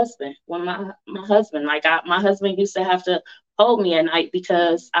my husband. When my husband, my husband used to have to hold me at night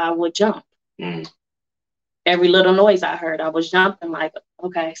because I would jump. Every little noise I heard, I was jumping like,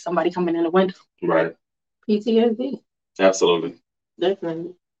 okay, somebody coming in the window. Right. PTSD. Absolutely.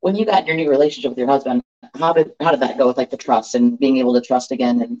 Definitely. When you got your new relationship with your husband, how did that go with like the trust and being able to trust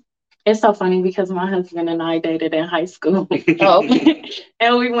again? And it's so funny because my husband and I dated in high school. Oh.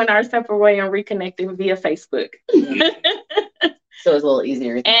 And we went our separate way and reconnected via Facebook. So it was a little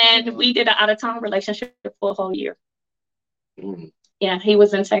easier. And we did an out-of-town relationship for a whole year. Yeah, he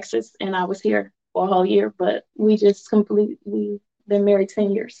was in Texas and I was here for a whole year, but we've been married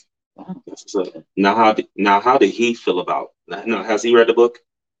 10 years. Wow. So now how did he feel about that? No, has he read the book?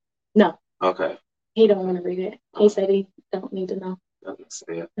 No. Okay. He don't want to read it. He said he don't need to know. That makes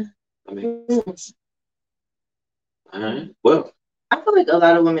sense. All right. Well, I feel like a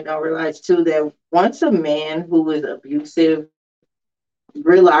lot of women don't realize too that once a man who is abusive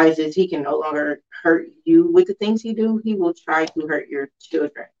realizes he can no longer hurt you with the things he do, he will try to hurt your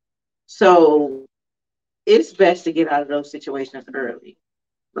children. So it's best to get out of those situations early,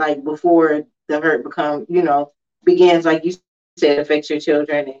 like before the hurt begins, like you said, affects your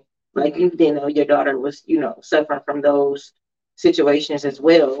children, and like you didn't know your daughter was suffering from those situations as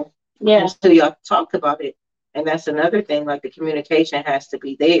well. Yeah. Until y'all talked about it, and that's another thing. Like the communication has to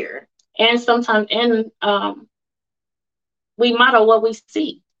be there, and sometimes we model what we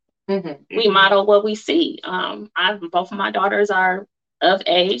see. We model what we see. Both of my daughters are of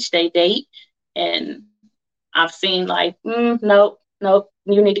age, they date, and I've seen like, nope,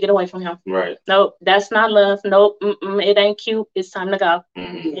 you need to get away from him. Right. Nope, that's not love. Nope, it ain't cute. It's time to go.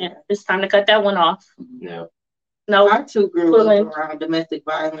 Yeah, it's time to cut that one off. Yeah. No, I too grew up around domestic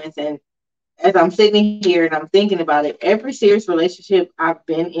violence, and as I'm sitting here and I'm thinking about it, every serious relationship I've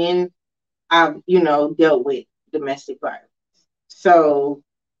been in, I've dealt with domestic violence. So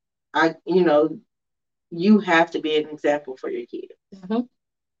you have to be an example for your kids.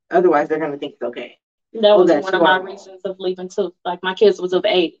 Otherwise, they're going to think it's okay. That was one of my reasons of leaving too. Like my kids was of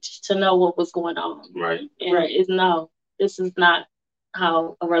age to know what was going on. Right. And right. No, this is not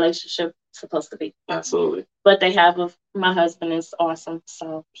how a relationship is supposed to be. Absolutely. But they have my husband is awesome.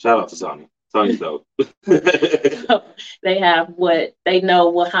 So shout out to Sonny. Sonny's dope. They have what they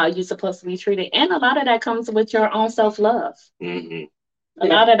know how you're supposed to be treated, and a lot of that comes with your own self-love. Mm-hmm. A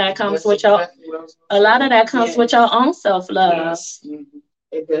lot of that comes with your own self-love. Yes. Mm-hmm.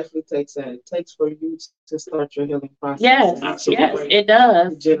 It definitely takes that. It takes for you to start your healing process. Yes, yes, it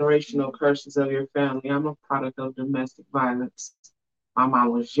does. The generational curses of your family. I'm a product of domestic violence. My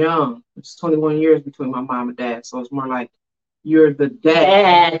mom was young. It's 21 years between my mom and dad, so it's more like you're the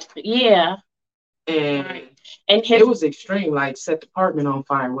dad. Yeah. And it was extreme, like set the apartment on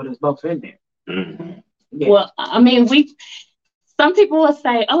fire with us both in there. Mm-hmm. Yeah. Well, I mean, some people will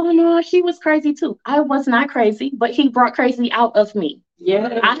say, oh no, she was crazy too. I was not crazy, but he brought crazy out of me.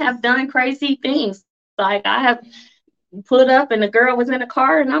 Yeah. I have done crazy things. Like I have put up and the girl was in the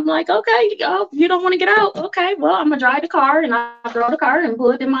car and I'm like, okay, you don't want to get out. Okay, well, I'm gonna drive the car, and I drove the car and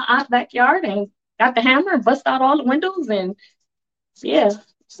put it in my aunt's backyard and got the hammer and bust out all the windows, and yeah.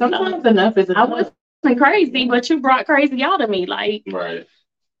 Sometimes enough is enough. I wasn't crazy, but you brought crazy out of me. Like, right.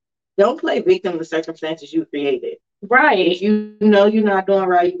 Don't play victim to circumstances you created. Right. If you know you're not doing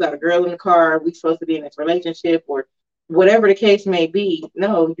right, you got a girl in the car, we supposed to be in this relationship or whatever the case may be.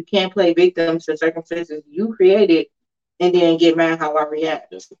 No, you can't play victim to circumstances you created and then get mad how I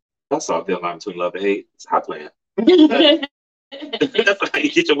react. That's all the line between love and hate. It's hot playing. That's how you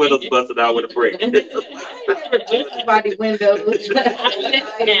get your windows busted out with a brick. I never busted somebody's windows.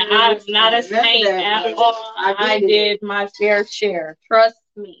 I'm not a saint at all. I did my fair share. Trust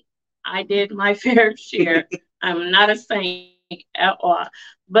me. I did my fair share. I'm not a saint at all.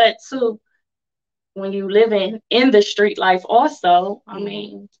 But too, when you live in the street life also, I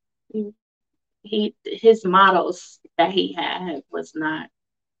mean, his models that he had was not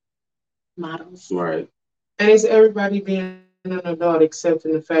models. Right. And it's everybody being an adult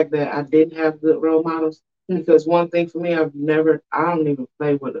accepting the fact that I didn't have good role models. Because one thing for me, I don't even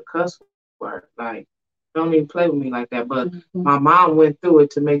play with a cuss word. Like, don't even play with me like that. But my mom went through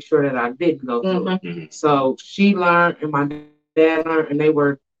it to make sure that I didn't go through it. Mm-hmm. So she learned and my dad learned, and they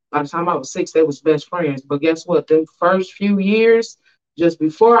were, by the time I was 6, they was best friends. But guess what? Them first few years, just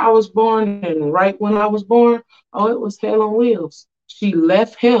before I was born and right when I was born, it was hell on wheels. She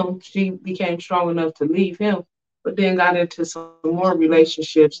left him. She became strong enough to leave him, but then got into some more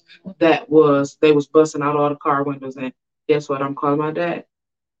relationships they was busting out all the car windows. And guess what? I'm calling my dad.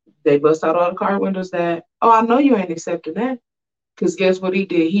 They bust out all the car windows that, I know you ain't accepting that. Because guess what he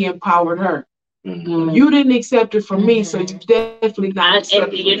did? He empowered her. Mm-hmm. You didn't accept it from me, so you definitely not.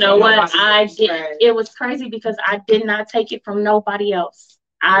 And you know what? I did. It was crazy because I did not take it from nobody else.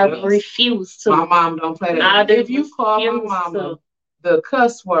 I refused to. My mom don't play that. If you call my mama the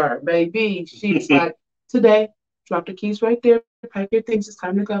cuss word, baby, she's like, today, drop the keys right there, pack your things, it's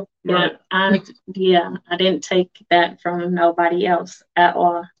time to go. Yeah, I didn't take that from nobody else at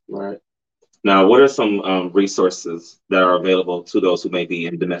all. Right. Now, what are some resources that are available to those who may be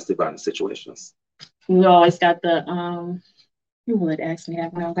in domestic violence situations? You always got the you would ask me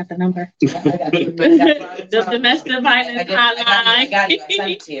that, but I don't got the number. The domestic violence hotline. I got it. I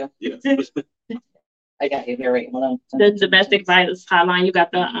sent it to you. Yes. I got you here. Wait, hold on. The domestic violence hotline. You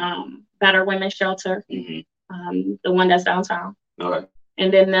got the Better Women's Shelter. Mm-hmm. The one that's downtown. Okay.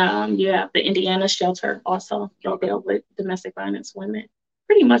 And then you have the Indiana Shelter also. They deal with domestic violence women.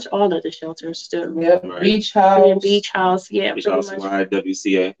 Pretty much all of the shelters do. Yep. Right. Beach House. Yeah, Beach House. Yeah. Beach House,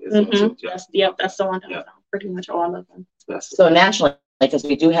 WCA. Mm-hmm. That's the one. Yeah. Pretty much all of them. So nationally, because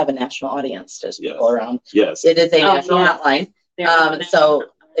we do have a national audience, there's people around. Yes. It is a national hotline. So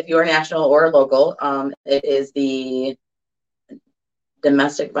if you're national or local, it is the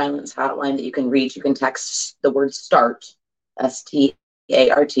domestic violence hotline that you can reach. You can text the word START, START, to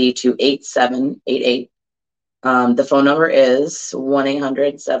 8788. The phone number is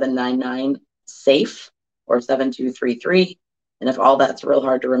 1-800-799-SAFE or 7233. And if all that's real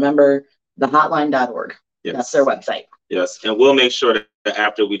hard to remember, thehotline.org. Yes. That's their website. Yes. And we'll make sure that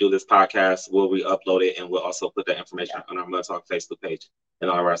after we do this podcast, we'll re-upload it and we'll also put that information on our Mud Talk Facebook page and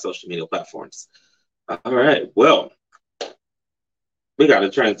all of our social media platforms. All right. Well, we got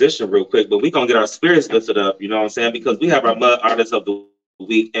to transition real quick, but we're going to get our spirits lifted up, you know what I'm saying? Because we have our Mud Artist of the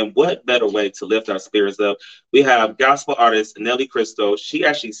Week, and what better way to lift our spirits up? We have gospel artist Nelly Cristo. She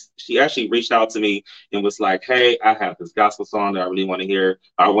actually reached out to me and was like, hey, I have this gospel song that I really want to hear.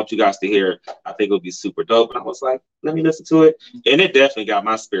 I want you guys to hear. I think it would be super dope. And I was like, let me listen to it. And it definitely got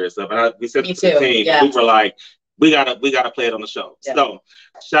my spirits up. And we said to the team, we were like, we gotta play it on the show. Yeah. So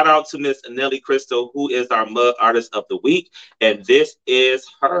shout out to Miss Nelly Cristo, who is our Mud Artist of the Week. And this is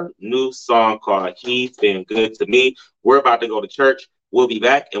her new song called He's Been Good to Me. We're about to go to church. We'll be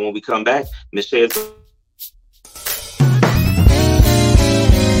back, and when we come back, Miss Shay is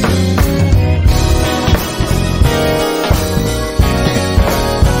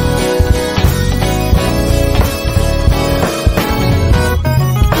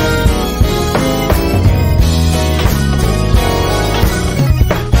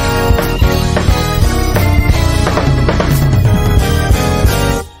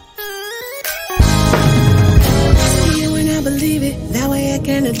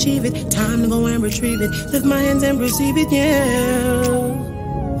achieve it. Time to go and retrieve it. Lift my hands and receive it, yeah.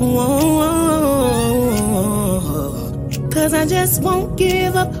 Whoa. Cause I just won't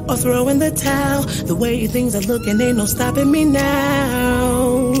give up or throw in the towel. The way things are looking, ain't no stopping me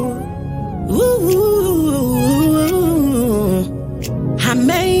now. Ooh. I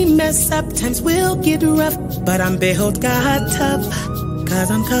may mess up, times will get rough, but I'm built God tough.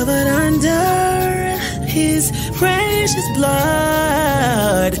 Cause I'm covered under His precious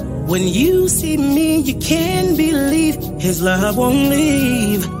blood. When you see me, you can believe His love won't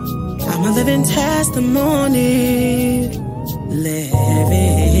leave. I'm a living testimony.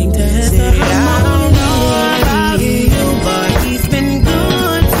 Living testimony. I don't know about you, but He's been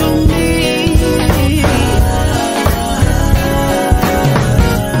good to me.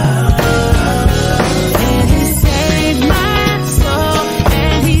 And He saved my soul,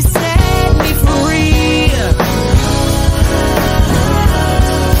 and He set me free.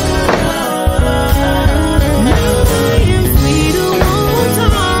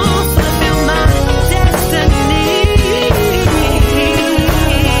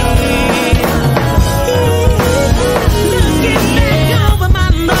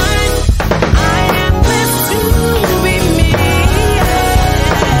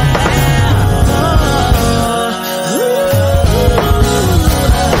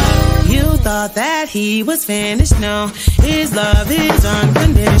 That He was finished, no. His love is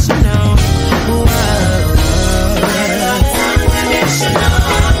unconditional.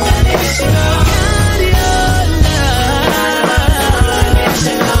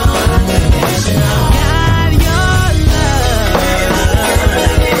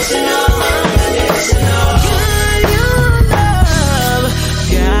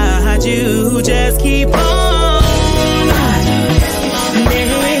 God, you just keep on.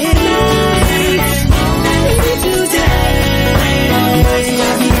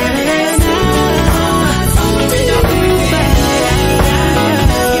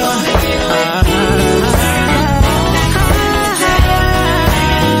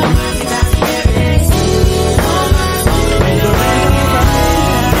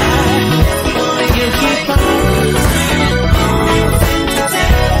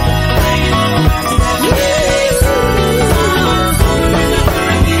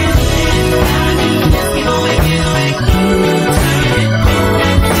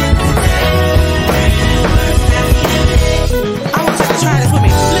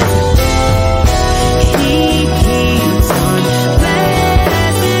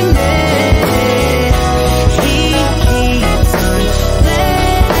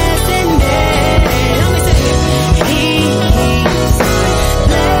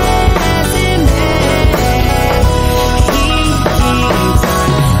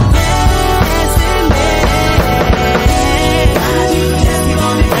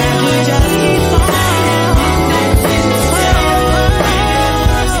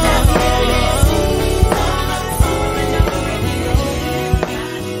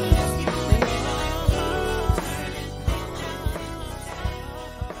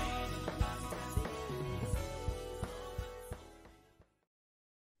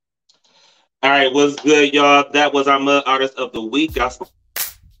 All right, what's good, y'all? That was our Mud Artist of the Week.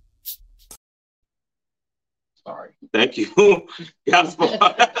 Sorry. Thank you. Gospel.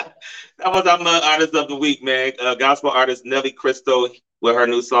 That was our Mud Artist of the Week, man. Gospel artist Nelly Crystal with her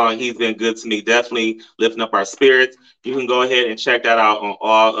new song, He's Been Good to Me. Definitely lifting up our spirits. You can go ahead and check that out on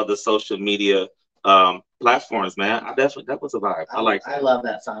all of the social media platforms, man. That was a vibe. I like that. I love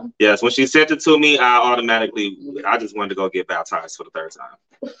that song. Yes, when she sent it to me, I just wanted to go get baptized for the third time.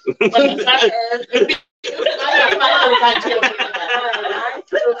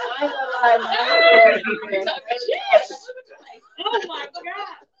 Oh my God.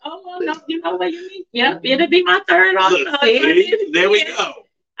 Oh, well, no, you know what you mean? Yep, it'll be my third also. There we go.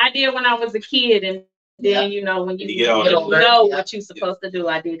 I did when I was a kid, and then, you know, when you know what you're supposed to do,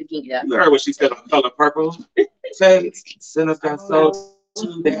 I did again. Yeah. You heard what she said on Color Purple? Say, sinners got so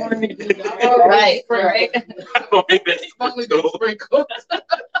too bad. Right.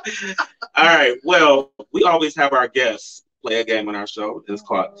 All right. Well, we always have our guests play a game on our show. It's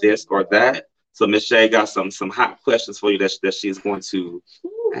called This or That. So Miss Shay got some hot questions for you that she's going to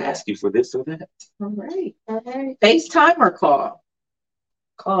ask you for this or that. All right. FaceTime or call?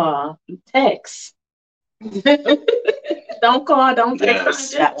 Call. Text. Don't call. Don't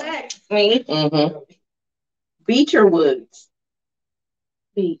text. Yes. Just text me. Mm-hmm. Beach or woods?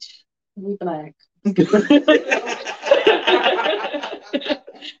 Beach. We black.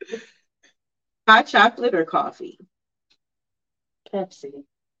 Hot chocolate or coffee? Pepsi.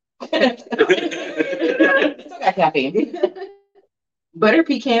 Still got caffeine. Butter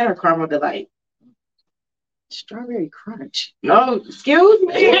pecan or caramel delight? Strawberry crunch. No, excuse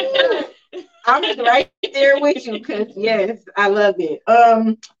me. I'm right there with you because yes, I love it.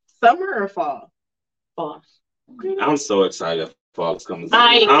 Summer or fall? Fall. I'm so excited. Fall is coming.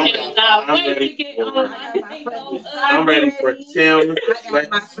 I'm ready for Tim.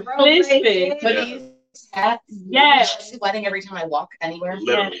 Hats. Yes. Sweating every time I walk anywhere.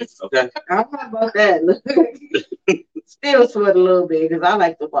 Literally. Yes. Okay. I'm not about that. Still sweat a little bit because I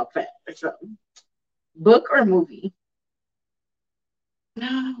like to walk fast. So. Book or movie?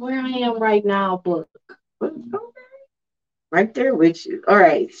 Where I am right now, book. Right there with you. All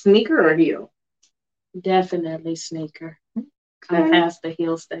right. Sneaker or heel? Definitely sneaker. I'm past the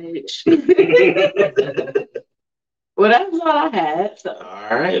heel stage. Well, that's all I had. So.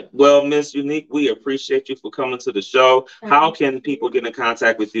 All right. Well, Miss Eunique, we appreciate you for coming to the show. How can people get in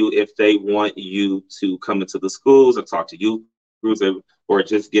contact with you if they want you to come into the schools or talk to you, or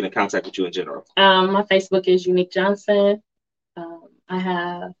just get in contact with you in general? My Facebook is Eunique Johnson. I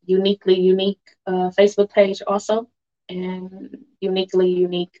have Uniquely Unique Facebook page also, and Uniquely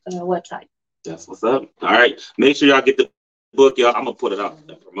Unique website. That's what's up. All right. Make sure y'all get the book, y'all. I'm gonna put it out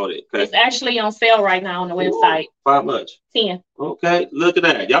and promote it. Okay. It's actually on sale right now on the website. How much? 10. Okay. Look at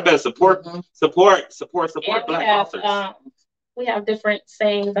that. Y'all better support And Black authors. We have different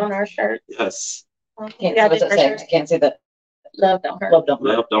sayings on our shirts. Yes. Can't see what's it saying. I can't see that. Love don't hurt. Love don't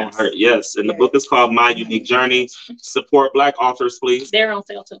hurt. Love don't hurt. Yes. And the book is called My Unique Journey. Support Black authors, please. They're on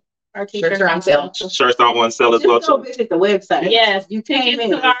sale too. Our t-shirts Shirts are on sale. Shirts aren't on sale as well. Just go visit the website. Yes, You tickets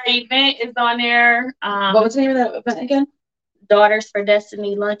came to in. our event is on there. What was the name of that event again? Daughters for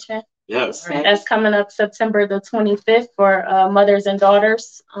Destiny Luncheon. Yes. Right. That's coming up September the 25th for mothers and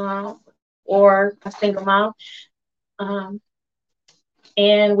daughters or a single mom.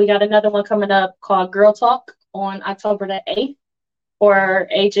 And we got another one coming up called Girl Talk on October the 8th for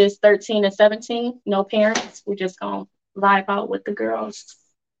ages 13 and 17. No parents. We're just going to vibe out with the girls.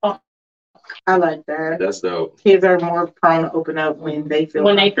 I like that. That's dope. Kids are more prone to open up when they feel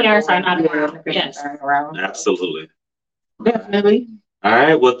When their comfortable parents are not and around. their parents Yes. aren't around. Absolutely. Definitely. All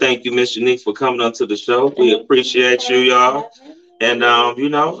right. Well, thank you, Miss Eunique, for coming on to the show. We appreciate you, y'all. And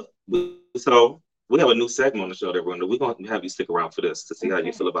so we have a new segment on the show that we're going to have you stick around for this to see how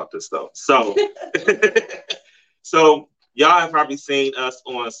you feel about this stuff. So, so y'all have probably seen us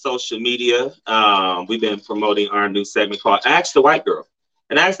on social media. We've been promoting our new segment called Ask the White Girl.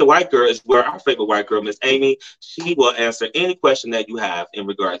 And Ask the White Girl is where our favorite white girl, Miss Amy, she will answer any question that you have in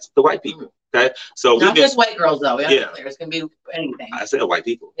regards to white people. Okay, so not just white girls though. Yeah, there's gonna be anything. I said white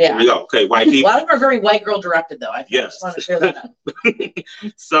people. Yeah, there we go. Okay, white people. A lot of them are very white girl directed though. I just want to share that out.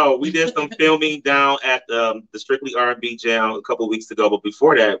 So we did some filming down at the Strictly R&B Jam a couple of weeks ago, but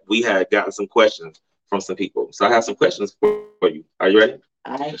before that, we had gotten some questions from some people. So I have some questions for you. Are you ready?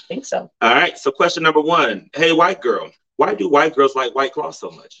 I think so. All right. So question number 1: Hey, white girl, why do white girls like White Claw so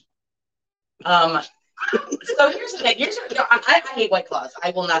much? So here's the thing. I hate White Claws. I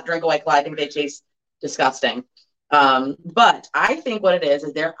will not drink a White Claw. I think they taste disgusting. But I think what it is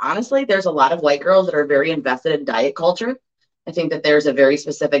there's a lot of white girls that are very invested in diet culture. I think that there's a very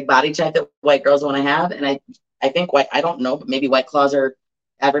specific body type that white girls want to have. And I think I don't know, but maybe White Claws are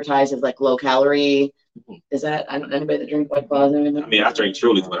advertised as like low calorie. Is that, I don't know anybody that drink White Claws? I mean, I drink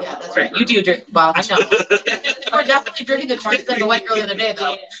Truly's, but yeah, that's right. You do drink. Well, I know. We're definitely drinking the Truly's like a white girl the other day,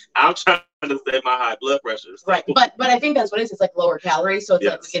 though. I'm trying to save my high blood pressure. So. Right, but I think that's what it is. It's like lower calories, so it's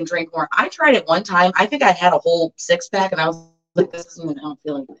Yes. like we can drink more. I tried it one time. I think I had a whole 6-pack, and I was like, "This isn't. I don't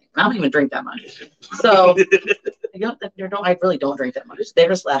feel anything. I don't even drink that much." So I really don't drink that much. They're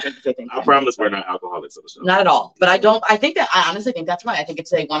just laughing because they think. I promise we're not alcoholics on the show. Not at all. But I honestly think that's why. I think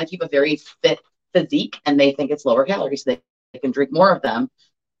it's they want to keep a very fit physique, and they think it's lower calories, so they can drink more of them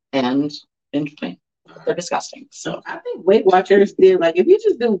and enjoy. They're disgusting. So I think Weight Watchers did like if you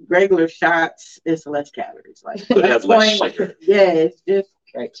just do regular shots, it's less calories. Like It has less sugar. Yeah, it's just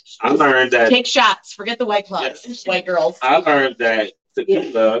right. I learned that Take shots. Forget the White Claws. Yes. White girls. I learned that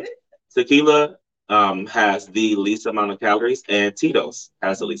tequila has the least amount of calories, and Tito's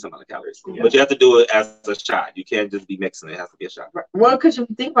has the least amount of calories. Yeah. But you have to do it as a shot. You can't just be mixing it. It has to be a shot. Well, because you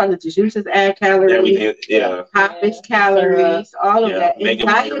think about it, the juices add calories. Yeah. Pop is calories, all of that. Making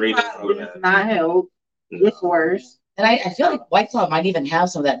Diet Pop does not help. No. It's worse. And I feel like White Claw might even have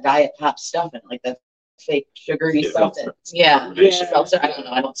some of that Diet Pop stuff in, like the fake sugary stuff. Seltzer. I don't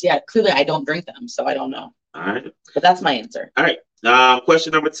know. I don't see it. Clearly, I don't drink them, so I don't know. All right. But that's my answer. All right.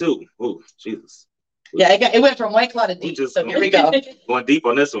 Question number 2. Oh, Jesus. Yeah, it went from White Claw to deep. So here we go. Going deep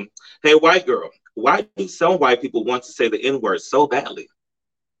on this one. Hey, white girl, why do some white people want to say the N-word so badly?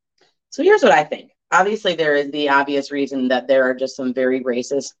 So here's what I think. Obviously, there is the obvious reason that there are just some very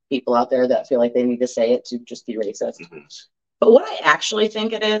racist people out there that feel like they need to say it to just be racist. Mm-hmm. But what I actually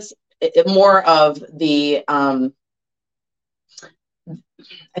think it is, more of the, I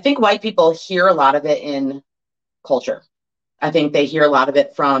think white people hear a lot of it in culture. I think they hear a lot of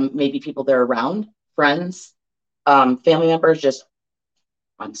it from maybe people they're around, friends, family members, just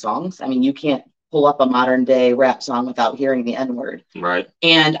on songs. I mean, you can't pull up a modern day rap song without hearing the N-word. Right.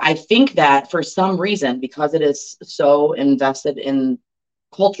 And I think that for some reason, because it is so invested in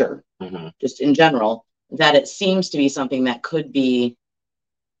culture, just in general, that it seems to be something that could be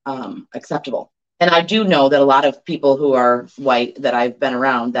acceptable. And I do know that a lot of people who are white that I've been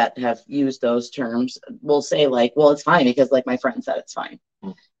around that have used those terms will say like, well, it's fine because like my friend said it's fine.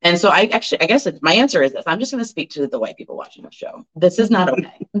 And so I guess my answer is this. I'm just going to speak to the white people watching the show. This is not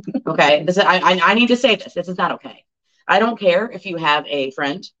okay. Okay. I need to say this. This is not okay. I don't care if you have a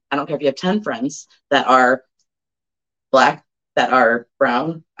friend. I don't care if you have 10 friends that are Black, that are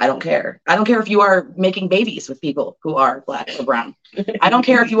brown. I don't care. I don't care if you are making babies with people who are Black or brown. I don't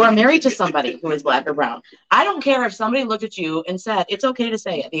care if you are married to somebody who is Black or brown. I don't care if somebody looked at you and said, it's okay to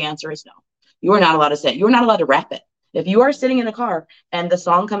say it. The answer is no. You are not allowed to say it. You are not allowed to rap it. If you are sitting in a car and the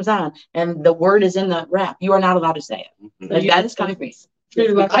song comes on and the word is in the rap, you are not allowed to say it. Like, that is kind of me.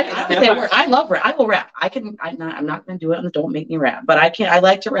 I love rap. I will rap. I'm not going to do it. Don't make me rap. But I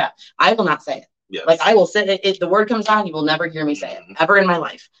like to rap. I will not say it. Yes. Like I will say it. If the word comes on, you will never hear me say it ever in my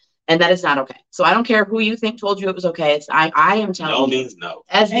life. And that is not okay. So I don't care who you think told you it was okay. I am telling you. No means no.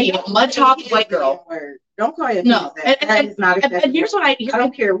 As the mud talk white girl. Don't call your kids that. That is not acceptable. And here's what I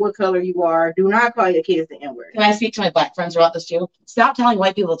don't care what color you are. Do not call your kids the N-word. Can I speak to my Black friends about this too? Stop telling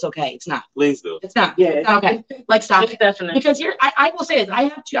white people it's okay. It's not. Please do. It's not. Yeah. It's not okay. Like stop it. Definitely. Because I will say this.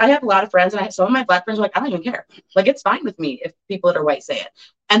 I have a lot of friends, and some of my Black friends are like, I don't even care. Like it's fine with me if people that are white say it.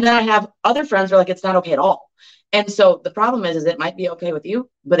 And then I have other friends who are like, it's not okay at all. And so the problem is it might be okay with you,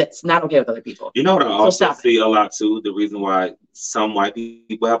 but it's not okay with other people. You know what I also see a lot too? The reason why some white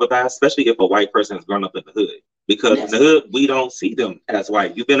people have a bias, especially if a white person has grown up in the hood. Because in the hood, we don't see them as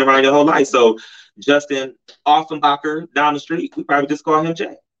white. You've been around your whole life. So Justin Offenbacher down the street, we probably just call him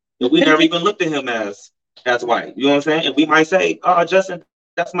Jay. And we never even looked at him as white. You know what I'm saying? And we might say, oh, Justin,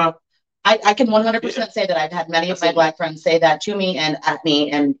 that's my... I can 100% say that I've had many of my Black friends say that to me and at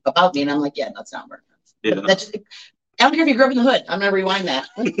me and about me. And I'm like, yeah, that's not working. Yeah. I don't care if you grew up in the hood. I'm gonna rewind that.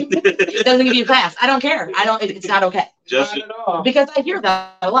 It doesn't give you a pass. I don't care. It's not okay. Just because I hear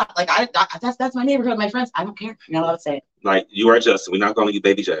that a lot. Like that's my neighborhood, my friends. I don't care. You're not allowed to say it. Like you are Justin. We're not calling you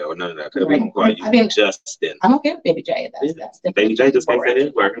Baby J or none of that. Because we're gonna call you Justin. I'm okay with Baby J. That's Baby J just can't say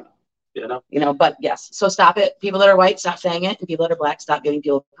it word. You know. But yes. So stop it. People that are white, stop saying it, and people that are Black, stop giving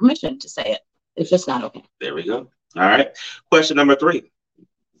people permission to say it. It's just not okay. There we go. All right. Question number 3.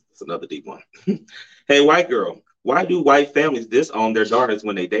 It's another deep one. Hey, white girl, why do white families disown their daughters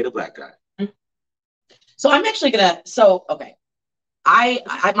when they date a Black guy? So I'm actually gonna. So okay,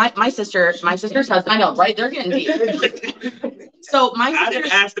 my sister's husband. I know, right? They're getting deep. So I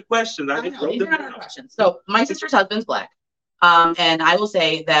didn't ask the question. I just wrote the question. So my sister's husband's Black. And I will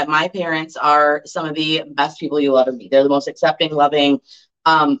say that my parents are some of the best people you'll ever meet. They're the most accepting, loving.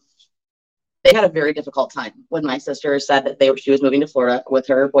 They had a very difficult time when my sister said that she was moving to Florida with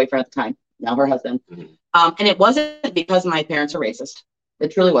her boyfriend at the time, now her husband. Mm-hmm. And it wasn't because my parents are racist.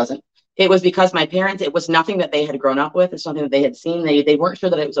 It truly wasn't. It was because my parents, it was nothing that they had grown up with. It's something that they had seen. They weren't sure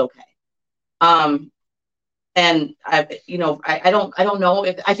that it was okay. And I don't know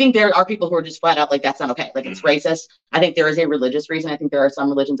if, I think there are people who are just flat out like, that's not okay. Like it's racist. I think there is a religious reason. I think there are some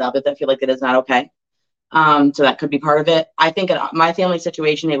religions out there that feel like it is not okay. So that could be part of it. I think in my family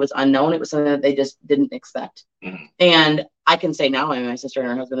situation, it was unknown. It was something that they just didn't expect. Mm-hmm. And I can say now, my sister and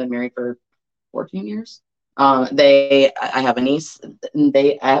her husband have been married for 14 years. I have a niece, and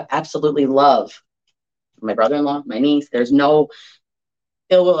they absolutely love my brother-in-law, my niece. There's no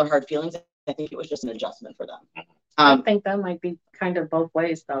ill will or hard feelings. I think it was just an adjustment for them. I think that might be kind of both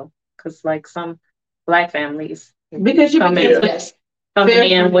ways though, because like some Black families, because you come in, yes.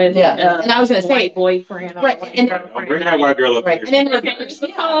 coming in with and I was gonna say boyfriend, right? And bring that white girl up right, here. and then in reverse, in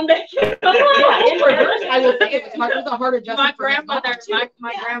reverse, I will say it was a harder adjustment. My grandmother,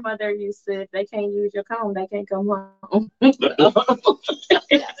 my grandmother used to, they can't use your comb, they can't come home.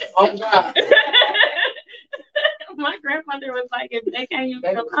 Oh God. My grandmother was like, if they can't use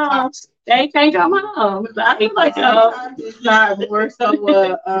your comb, they can't come home. So I was like, it's not more so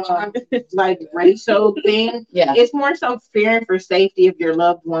like racial thing. Yeah, it's more so fearing for safety of your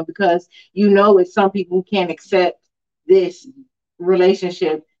loved one, because if some people can't accept this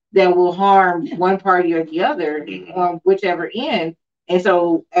relationship that will harm one party or the other on whichever end. And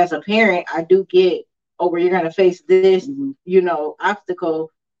so as a parent, I do get where you're going to face this, obstacle,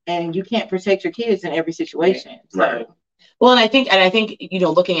 and you can't protect your kids in every situation. Right. So. Well, and I think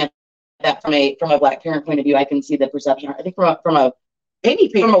looking at that from a Black parent point of view, I can see the perception. I think from a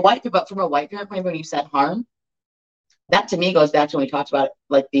white parent point of view, when you said harm, that to me goes back to when we talked about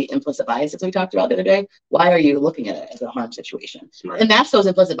like the implicit biases we talked about the other day. Why are you looking at it as a harm situation? Right. And that's those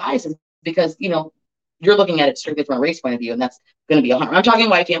implicit biases, because you're looking at it strictly from a race point of view, and that's going to be a harm. I'm talking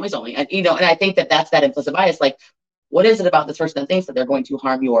white families only, and and I think that's that implicit bias. Like, what is it about this person that thinks that they're going to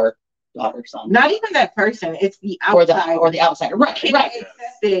harm your daughter, son? Not even that person. It's the outside or the outsider. Right.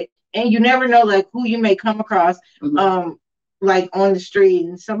 And you never know like who you may come across, like on the street,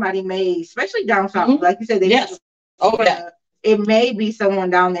 and somebody may, especially down south, like you said, it may be someone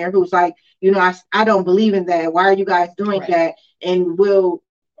down there who's like, I don't believe in that. Why are you guys doing that? And will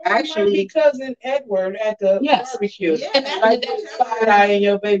actually my cousin Edward at the barbecue. Yeah. And that's side and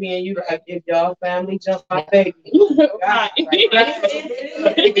your baby, and you like, if y'all family jump my baby.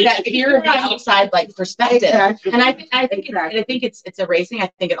 You're on the outside like perspective, and I think it's a racing.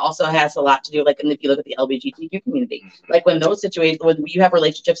 I think it also has a lot to do, like, and if you look at the LGBTQ community, like when those situations, when you have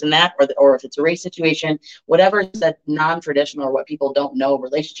relationships in that, or if it's a race situation, whatever is that non-traditional or what people don't know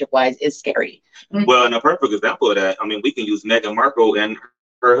relationship wise is scary. Well, and a perfect example of that, I mean, we can use Meghan Markle and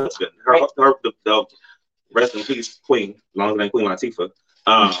her husband, the rest in peace queen, longer than Queen Latifah.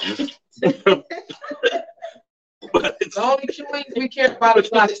 But the only queen we care about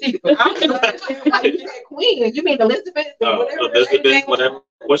is Latifah. I don't know why you said queen. You mean Elizabeth? Elizabeth, whatever.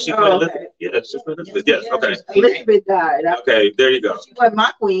 Was she Queen Elizabeth? Yeah, she's Elizabeth. Yes, okay. Elizabeth died. Okay, there you go. She wasn't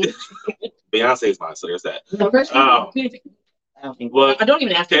my queen. Beyonce's mine, so there's that. Well, I don't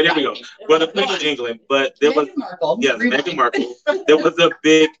even ask. Okay, there we go. Well, the Queen of England, but there was Meghan Markle. There was a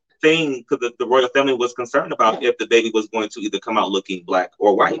big thing because the royal family was concerned about if the baby was going to either come out looking black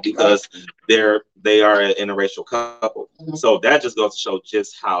or white, because they are an interracial couple. So that just goes to show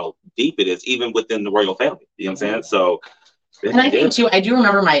just how deep it is, even within the royal family. You know what I'm saying? So, and I think too, I do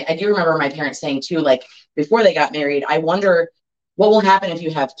remember my parents saying too, like before they got married, I wonder what will happen if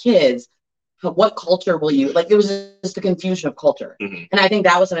you have kids. What culture will you like? It was just a confusion of culture, and I think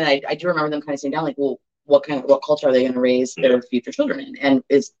that was something I do remember them kind of saying down, like, well, what culture are they going to raise their future children in, and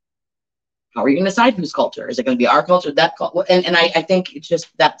how are you going to decide whose culture is it going to be? Our culture, that culture, and I think it's just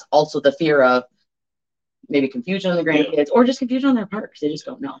that's also the fear of maybe confusion on the grandkids or just confusion on their part because they just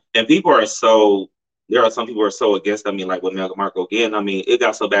don't know. And there are some people who are so against. I mean, like with Meghan Markle again. I mean, it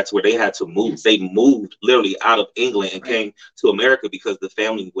got so bad to where they had to move. They moved literally out of England and came to America because the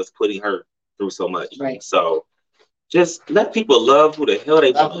family was putting her through so much. Right. So just let people love who the hell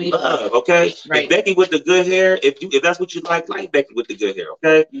they want to love. Okay. Right. If Becky with the good hair, if that's what you like Becky with the good hair.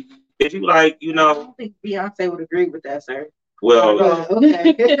 Okay. If you like, I don't think Beyonce would agree with that, sir. Well,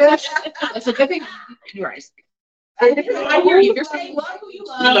 okay. It's a good thing. You're right. I hear you. You're saying love who you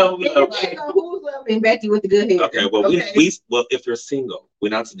love. Who's loving Becky with the good hair? Okay. Well, well, if you're single, we're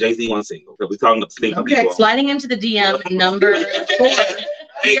not Jay-Z one single. We're talking about single people. Sliding into the DM number 4.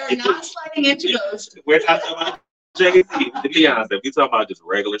 We are not sliding into those. We're not talking about Jay-Z, to be honest. We're talking about just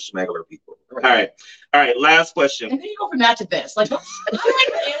regular schmegular people. All right. Last question. And then you go from that to this. Like, how do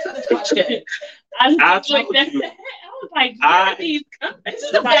I answer this question? I told you. This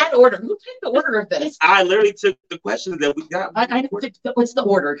is a bad order. Who picked the order of this? I literally took the questions that we got. What's the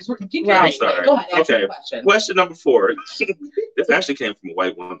order? Because I'm sorry. Go ahead. Okay. Question number 4. This actually came from a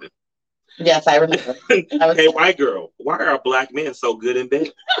white woman. Yes, I remember. Hey, white girl, why are black men so good in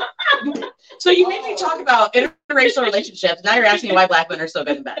bed? So you made me talk about interracial relationships. Now you're asking me why black men are so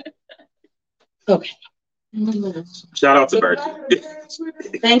good in bed. Okay. Shout out to Bertie.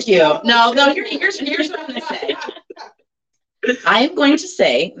 Thank you. No. Here's what I'm going to say. I am going to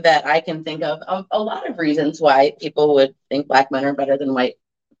say that I can think of a lot of reasons why people would think black men are better than white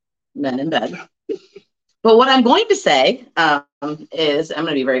men in bed. But what I'm going to say is, I'm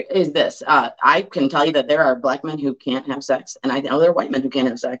going to be is this. I can tell you that there are Black men who can't have sex, and I know there are white men who can't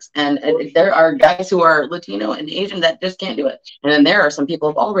have sex, and there are guys who are Latino and Asian that just can't do it. And then there are some people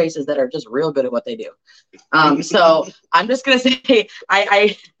of all races that are just real good at what they do. So I'm just going to say,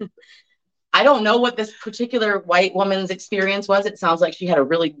 I don't know what this particular white woman's experience was. It sounds like she had a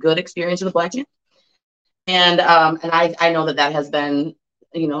really good experience with a Black man. And I know that has been,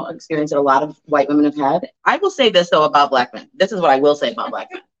 experience that a lot of white women have had. I will say this though about Black men. This is what I will say about Black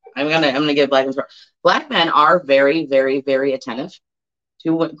men. I'm gonna give Black men. Black men are very, very, very attentive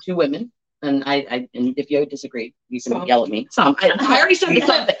to women. And and if you disagree, you can yell at me. I already said the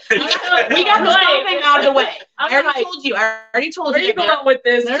something. We got the something out of the way. I already told you. Where are you going with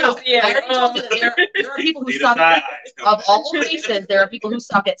this? No. Yeah, I already told you that there are people who suck of all races. There are people who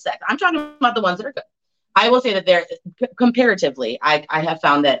suck at sex. I'm talking about the ones that are good. I will say that there, comparatively, I have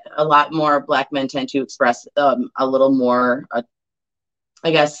found that a lot more Black men tend to express a little more,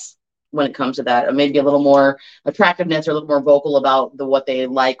 I guess, when it comes to that, maybe a little more attractiveness or a little more vocal about what they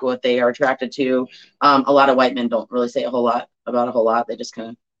like, what they are attracted to. A lot of white men don't really say a whole lot about a whole lot. They just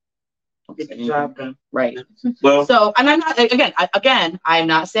kind of get the job done. Right. Well, so, and I'm not, again, I'm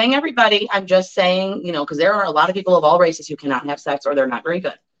not saying everybody. I'm just saying, because there are a lot of people of all races who cannot have sex or they're not very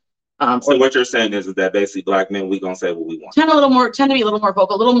good. So what you're saying is that basically Black men, we're gonna say what we want. Tend to be a little more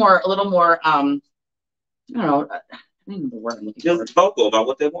vocal, a little more. I don't know. I don't know the word I'm looking for. Just vocal about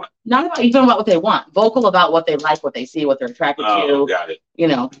what they want. Not about even about what they want. Vocal about what they like, what they see, what they're attracted to. Got it.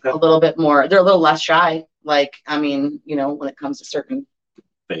 Okay. A little bit more. They're a little less shy. Like, when it comes to certain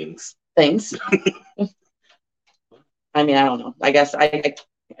things. I don't know. I guess I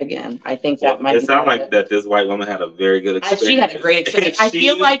think that might. It sounds like that this white woman had a very good experience. She had a great experience. I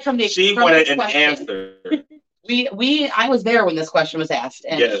feel like she wanted an answer. I was there when this question was asked,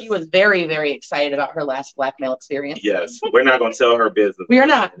 and she was very, very excited about her last Black male experience. Yes, we're not going to tell her business. We are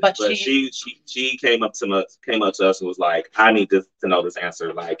not, but she came up to us and was like, "I need to know this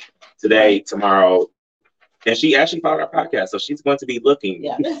answer, like today, tomorrow." And she actually followed our podcast, so she's going to be looking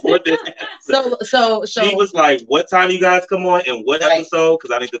for this. So she was like, "What time you guys come on and what episode?"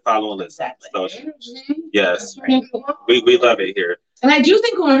 Because I need to follow and listen. Exactly. So yes, we love it here. And I do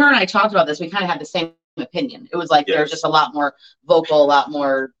think when her and I talked about this, we kind of had the same opinion. It was like there's just a lot more vocal, a lot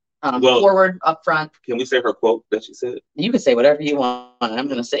more forward, up front. Can we say her quote that she said? You can say whatever you want. I'm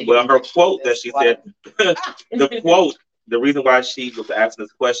going to say. Well, her quote that she said, the quote. The reason why she was asking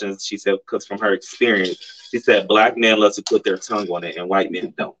this question, she said, because from her experience, she said, Black men love to put their tongue on it and white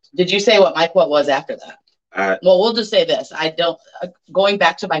men don't. Did you say what my quote was after that? Well, we'll just say this. I don't, going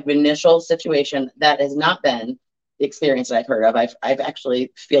back to my initial situation, that has not been the experience that I've heard of. I've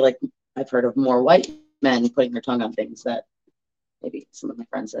actually feel like I've heard of more white men putting their tongue on things that maybe some of my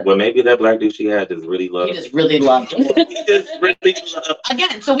friends said. Well, maybe that Black dude she had just really loved. He just really loved it. He just really loved.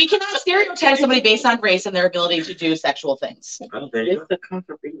 Again, so we cannot stereotype somebody based on race and their ability to do sexual things. It's the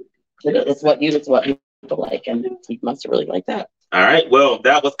comfortability. It's what people like, and he must have really liked that. All right. Well,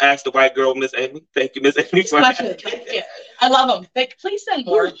 that was Ask the White Girl, Miss Amy. Thank you, Miss Amy. I love them. Please send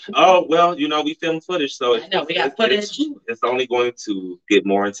more. Oh, well, we film footage, so I know we got footage. It's only going to get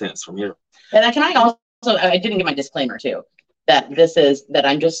more intense from here. And I didn't give my disclaimer too. That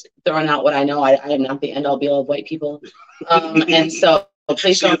I'm just throwing out what I know. I am not the end all be all of white people. And so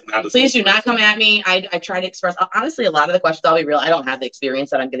please do not come at me. I try to express, honestly, a lot of the questions, I'll be real, I don't have the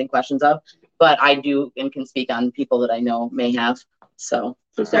experience that I'm getting questions of, but I do and can speak on people that I know may have. So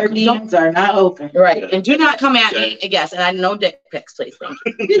our DMs are not open. Right. And do not come at me. Yes. And I know dick pics, please.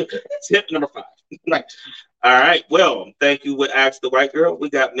 Tip number 5. Right. All right. Well, thank you with Ask the White Girl. We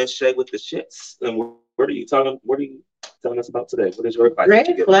got Miss Shay with the shits. And what are you telling us about today? What is your advice?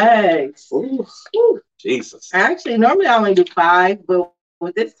 Red flags. Ooh, Jesus. Actually, normally I only do 5, but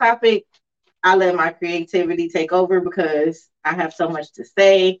with this topic, I let my creativity take over because I have so much to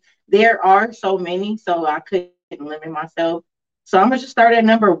say. There are so many, so I couldn't limit myself. So I'm going to just start at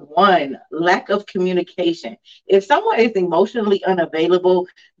number 1, lack of communication. If someone is emotionally unavailable,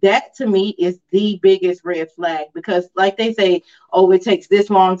 that to me is the biggest red flag because like they say, it takes this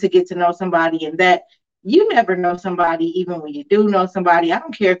long to get to know somebody, and that you never know somebody, even when you do know somebody. I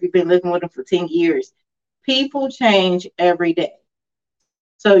don't care if you've been living with them for 10 years. People change every day.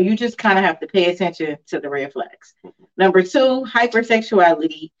 So you just kind of have to pay attention to the red flags. Number 2,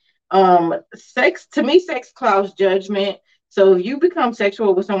 hypersexuality. Sex clouds judgment. So if you become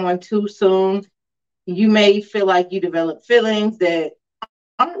sexual with someone too soon, you may feel like you develop feelings that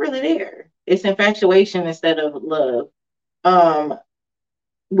aren't really there. It's infatuation instead of love.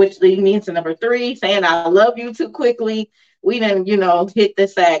 Which leads me into number 3, saying I love you too quickly. We didn't, hit the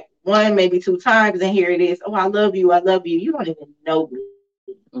sack one, maybe two times, and here it is. Oh, I love you. I love you. You don't even know me.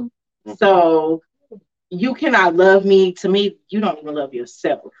 Mm-hmm. So you cannot love me. To me, you don't even love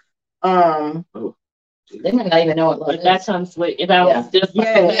yourself. They might not even know what love is. That comes with, if I was just we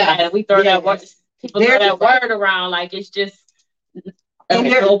throw that word, people throw that word around like it's just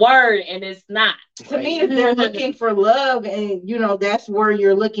a word, and it's not. To me, if they're looking for love, and that's where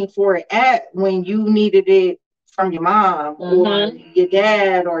you're looking for it at when you needed it from your mom or your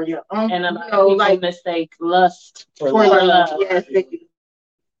dad or your uncle, and a lot of people mistake lust for love. Yes,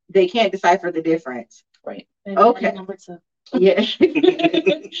 they can't decipher the difference. Right. Okay. Number two. Yeah.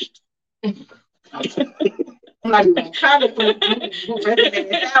 I'm not even trying to put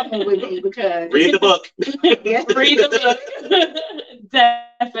that one with me because read the book. Yes, read the book.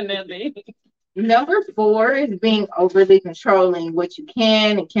 Definitely. Number 4 is being overly controlling what you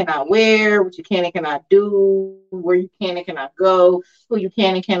can and cannot wear, what you can and cannot do, where you can and cannot go, who you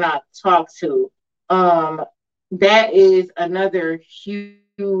can and cannot talk to. That is another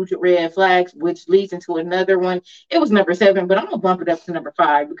huge red flags, which leads into another one. It was number 7, but I'm gonna bump it up to number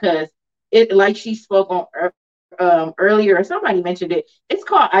 5 because it, like she spoke on earlier, or somebody mentioned it. It's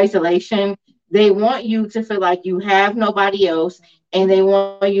called isolation. They want you to feel like you have nobody else, and they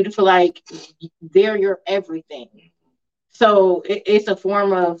want you to feel like they're your everything. So it's a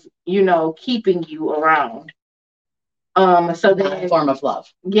form of, keeping you around. So then not a form of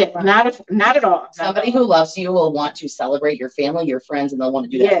love. Yeah, not at all. Somebody who loves you will want to celebrate your family, your friends, and they'll want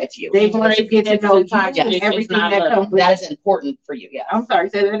to do that with you. They want to get to know you and everything that comes with that is important for you. Yeah. I'm sorry,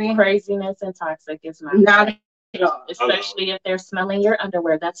 say that again. Craziness and toxic is not at all. Especially if they're smelling your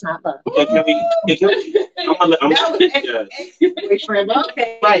underwear. That's not love. Boyfriend.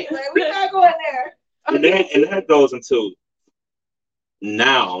 Okay. Right. We're not going there. And that goes into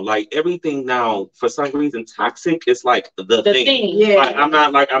now, like everything now, for some reason, toxic is like the thing. Yeah. Like,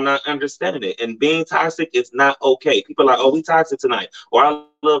 I'm not understanding it. And being toxic is not okay. People are like, oh, we toxic tonight, or I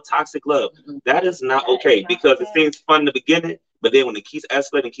love toxic love. That is not okay because it seems fun in the beginning, but then when it keeps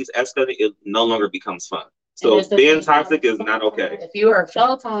escalating, it no longer becomes fun. So being toxic is not okay. If you are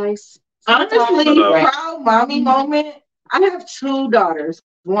soul ties, honestly, proud mommy moment. I have 2 daughters,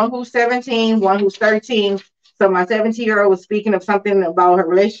 one who's 17, one who's 13. So my 17-year-old was speaking of something about her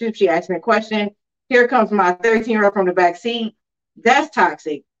relationship. She asked me a question. Here comes my 13-year-old from the back seat. That's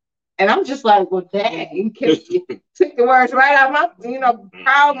toxic. And I'm just like, well, dang, took the words right out of my,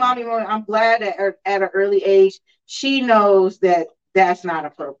 proud mommy moment. I'm glad that at an early age, she knows that that's not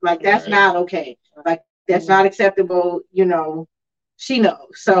appropriate. Like, that's not okay. Like, that's not acceptable. She knows.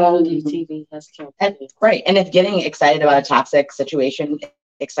 So TV has killed. Right. And if getting excited about a toxic situation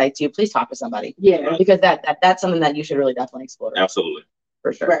excites you, please talk to somebody. Yeah. Because that's something that you should really definitely explore. Absolutely.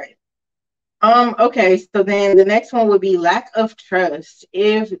 For sure. Right. Okay, so then the next one would be lack of trust.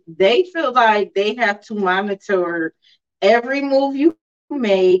 If they feel like they have to monitor every move you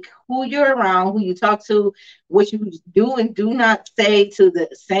make, who you're around, who you talk to, what you do and do not say to the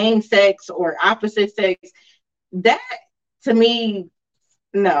same sex or opposite sex, that to me,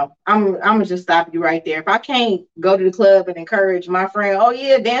 no, I'm gonna just stop you right there. If I can't go to the club and encourage my friend, oh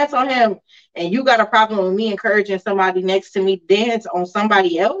yeah, dance on him, and you got a problem with me encouraging somebody next to me dance on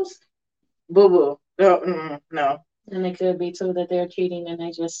somebody else, boo boo, no. And it could be too that they're cheating and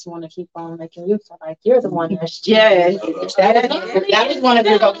they just want to keep on making you feel like you're the one that's cheating. Yes, that was one of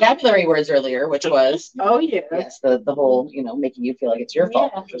your vocabulary words earlier, which was yes, the whole making you feel like it's your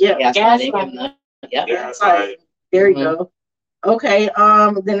fault. Gaslighting. There you go. Okay,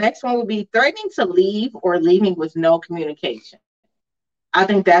 the next one would be threatening to leave or leaving with no communication. I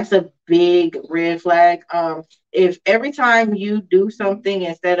think that's a big red flag. If every time you do something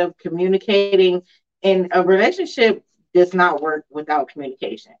instead of communicating, in a relationship does not work without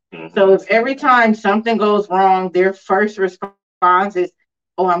communication. So if every time something goes wrong, their first response is,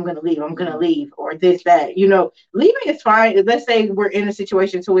 oh, I'm going to leave, or this, that, leaving is fine. Let's say we're in a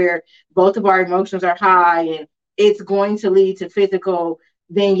situation to where both of our emotions are high and it's going to lead to physical,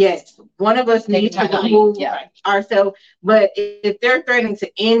 then yes, one of us needs to remove ourselves. But if they're threatening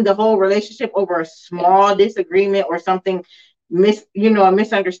to end the whole relationship over a small disagreement or something, a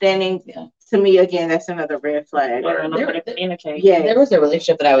misunderstanding, to me, again, that's another red flag. There was a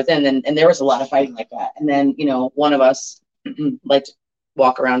relationship that I was in, and there was a lot of fighting like that. And then, one of us liked to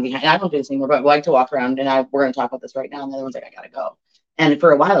walk around behind. I don't do this anymore, but we like to walk around, and we're going to talk about this right now. And the other one's like, I got to go. And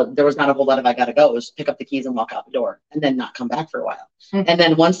for a while, there was not a whole lot of I got to go. It was pick up the keys and walk out the door and then not come back for a while. And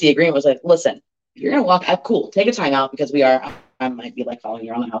then once the agreement was like, listen, if you're going to walk out, cool, take a time out because I might be like following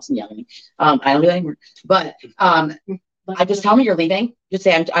you around the house and yelling. I don't do that anymore. But I just tell me you're leaving. Just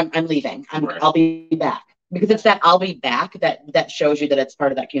say, I'm leaving. I'll be back. Because it's that I'll be back that shows you that it's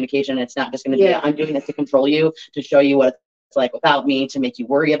part of that communication. It's not just going to be I'm doing this to control you, to show you what it's like without me, to make you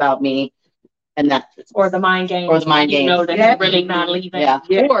worry about me. And that, or the mind game, you know that you're really not leaving.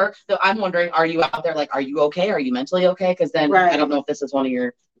 Yeah. Or so I'm wondering, are you out there? Like, are you okay? Are you mentally okay? Because then I don't know if this is one of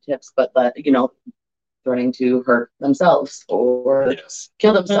your tips, but threatening to hurt themselves or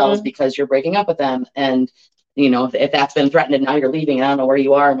kill themselves because you're breaking up with them. And if that's been threatened and now you're leaving and I don't know where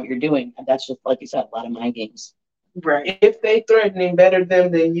you are and what you're doing, that's just, like you said, a lot of mind games. Right. If they threatening better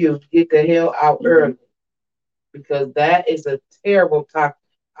them than you, get the hell out early, because that is a terrible topic.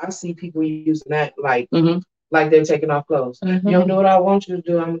 I see people using that like they're taking off clothes. You don't do what I want you to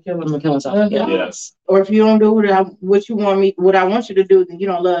do, I'm gonna kill myself. Yes. Or if you don't do what I want you to do, then you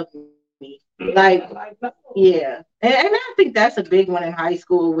don't love me. Like yeah. And I think that's a big one in high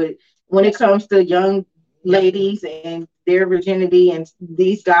school when it comes to young ladies and their virginity and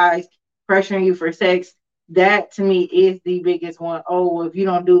these guys pressuring you for sex. That to me is the biggest one. Oh, if you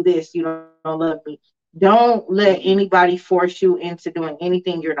don't do this, you don't love me. Don't let anybody force you into doing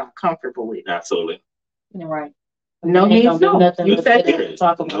anything you're not comfortable with. Absolutely. You're right. No means no. You said it.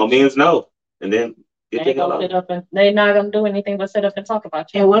 No means no. And then they're not gonna do anything but sit up and talk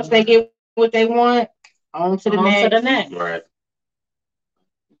about you. And once they get what they want, on to the next. Right.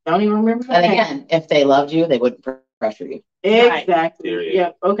 Don't even remember. And again, if they loved you, they wouldn't pressure you. Exactly. Right.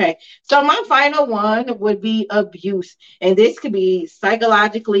 Yeah. Okay. So my final one would be abuse, and this could be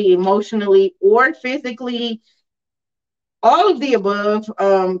psychologically, emotionally, or physically. All of the above.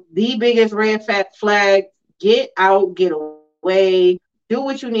 The biggest red flag: get out, get away, do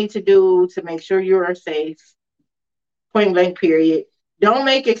what you need to do to make sure you are safe. Point blank. Period. Don't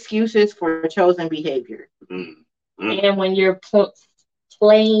make excuses for chosen behavior. And when you're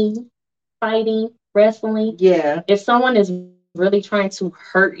playing, fighting, wrestling, if someone is really trying to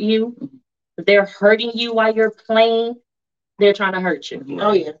hurt you, if they're hurting you while you're playing, they're trying to hurt you. Right.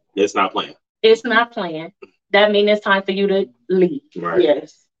 Oh yeah, it's not playing. It's not playing. That means it's time for you to leave. Right.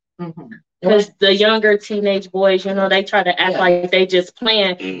 Yes. Because the younger teenage boys, they try to act like they just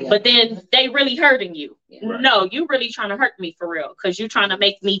playing, but then they really hurting you. Right. No, you really trying to hurt me for real, because you're trying to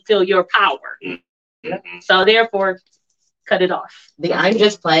make me feel your power. So therefore, cut it off. The I'm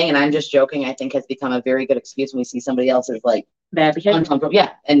just playing and I'm just joking, I think, has become a very good excuse when we see somebody else is like bad behavior. Uncomfortable.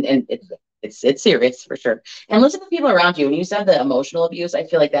 Yeah, and it's serious for sure. And listen to people around you. When you said the emotional abuse, I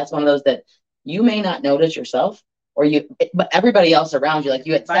feel like that's one of those that you may not notice yourself, but everybody else around you, like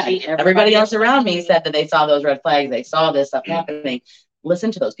you had said, everybody else around me said that they saw those red flags, they saw this stuff happening.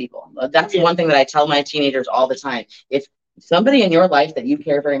 Listen to those people. That's one thing that I tell my teenagers all the time. If somebody in your life that you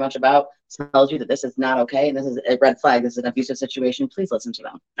care very much about tells you that this is not okay and this is a red flag, this is an abusive situation, please listen to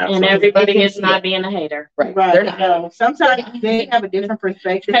them. Absolutely. And everybody is not being a hater. Right. They're not. No. Sometimes they have a different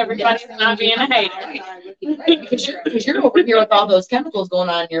perspective. Everybody's not being a hater. Because you're over here with all those chemicals going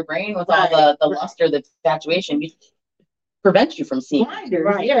on in your brain, with all the lust or the infatuation, prevents you from seeing.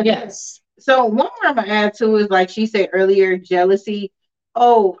 Right. Yes. So one more I'm gonna add to is, like she said earlier, jealousy.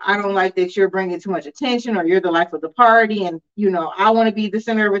 Oh, I don't like that you're bringing too much attention, or you're the life of the party, and I want to be the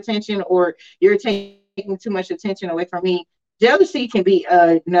center of attention, or you're taking too much attention away from me. Jealousy can be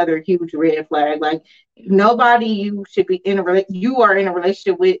another huge red flag. Like, nobody you should be you are in a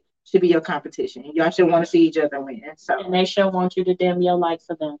relationship with should be your competition. Y'all should want to see each other win. So, and they should want you to dim your light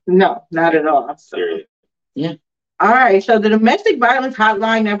for them. No, not at all. So, yeah. All right. So the domestic violence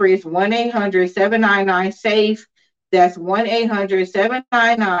hotline number is 1-800-799-SAFE. That's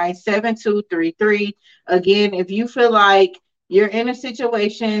 1-800-799-7233. Again, if you feel like you're in a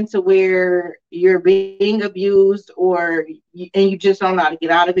situation to where you're being abused and you just don't know how to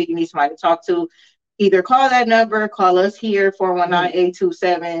get out of it, you need somebody to talk to, either call that number, call us here,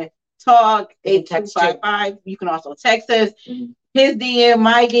 419-827-TALK, 8255. You can also text us. His DM,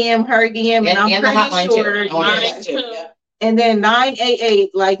 my DM, her DM, and I'm pretty sure mine too. And then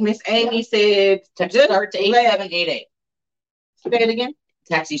 988, like Miss Amy said, text start to 8788. Say it again.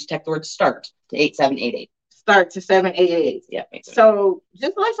 Text the word start to 8788. Start to 788. Yeah. So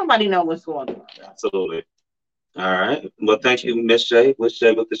just let somebody know what's going on. Absolutely. All right. Well, thank you, Miss Shay. Miss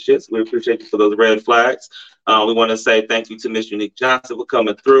Shay with the shits. We appreciate you for those red flags. We want to say thank you to Miss Eunique Johnson for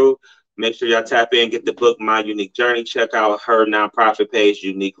coming through. Make sure y'all tap in, get the book, My Unique Journey. Check out her nonprofit page,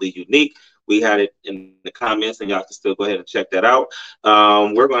 Uniquely Unique. We had it in the comments, and y'all can still go ahead and check that out.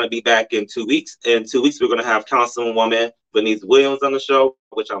 We're going to be back in 2 weeks. In 2 weeks, we're going to have Councilwoman Bernice Williams on the show,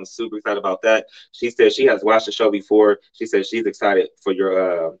 which I'm super excited about that. She said she has watched the show before. She said she's excited for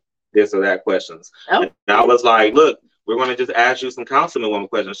your this or that questions. Oh. And I was like, look, we're going to just ask you some councilwoman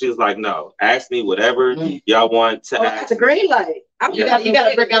questions. She was like, no, ask me whatever y'all want to ask. That's a green light. You got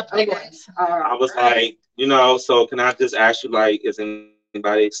to bring up the big ones. I was like, you know, so can I just ask you, like, is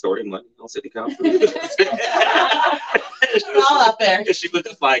anybody extorting money on city council? All out there. She was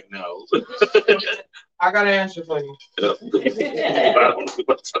just like, no. I got an answer for you. I don't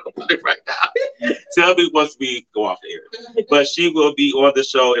want to talk about it right now. Tell me once we go off the air. But she will be on the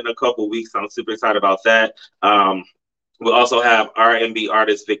show in a couple weeks. I'm super excited about that. We'll also have R&B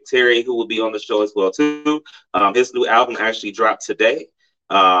artist Vic Terry, who will be on the show as well too. His new album actually dropped today.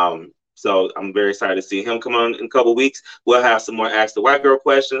 So I'm very excited to see him come on in a couple weeks. We'll have some more Ask the White Girl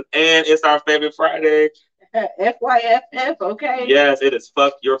questions. And it's our favorite Friday. FYFF, okay? Yes, it is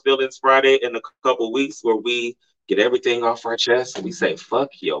Fuck Your Feelings Friday in a couple weeks, where we get everything off our chest and we say, fuck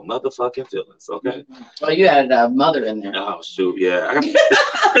your motherfucking feelings, okay? Well, you had a mother in there. Oh, shoot, yeah.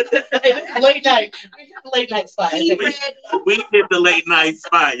 Late night. Late night spot. We hit the late night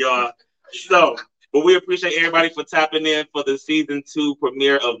spot, y'all. So, but we appreciate everybody for tapping in for the season 2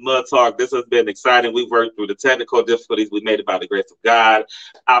 premiere of Mud Talk. This has been exciting. We worked through the technical difficulties. We made it by the grace of God.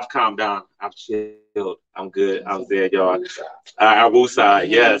 I've calmed down. I've chilled. I'm good. I'm there, y'all. Our woosah,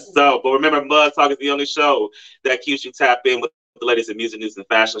 yes. So, but remember, Mud Talk is the only show that keeps you tapped in with the latest in music, news, and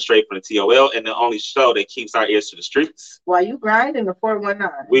fashion straight from the TOL, and the only show that keeps our ears to the streets. While you grind in the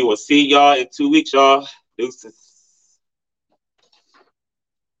 419. We will see y'all in 2 weeks, y'all. Deuces.